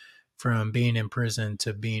went from being in prison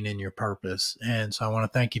to being in your purpose. And so I want to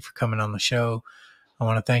thank you for coming on the show. I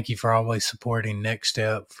want to thank you for always supporting Next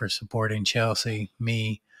Step, for supporting Chelsea,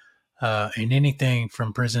 me, and anything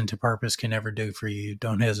From Prison to Purpose can ever do for you.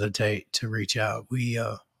 Don't hesitate to reach out.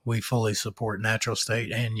 We fully support Natural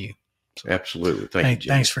State and you. So, absolutely. Thank you,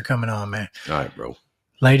 Jimmy. Thanks for coming on, man. All right, bro.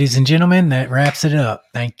 Ladies and gentlemen, that wraps it up.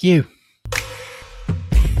 Thank you.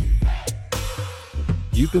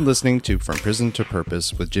 You've been listening to From Prison to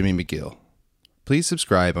Purpose with Jimmy McGill. Please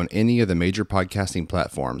subscribe on any of the major podcasting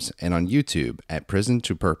platforms and on YouTube at Prison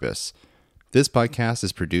to Purpose. This podcast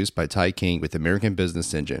is produced by Ty King with American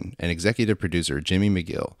Business Engine and executive producer Jimmy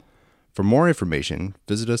McGill. For more information,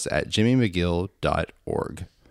 visit us at jimmymcgill.org.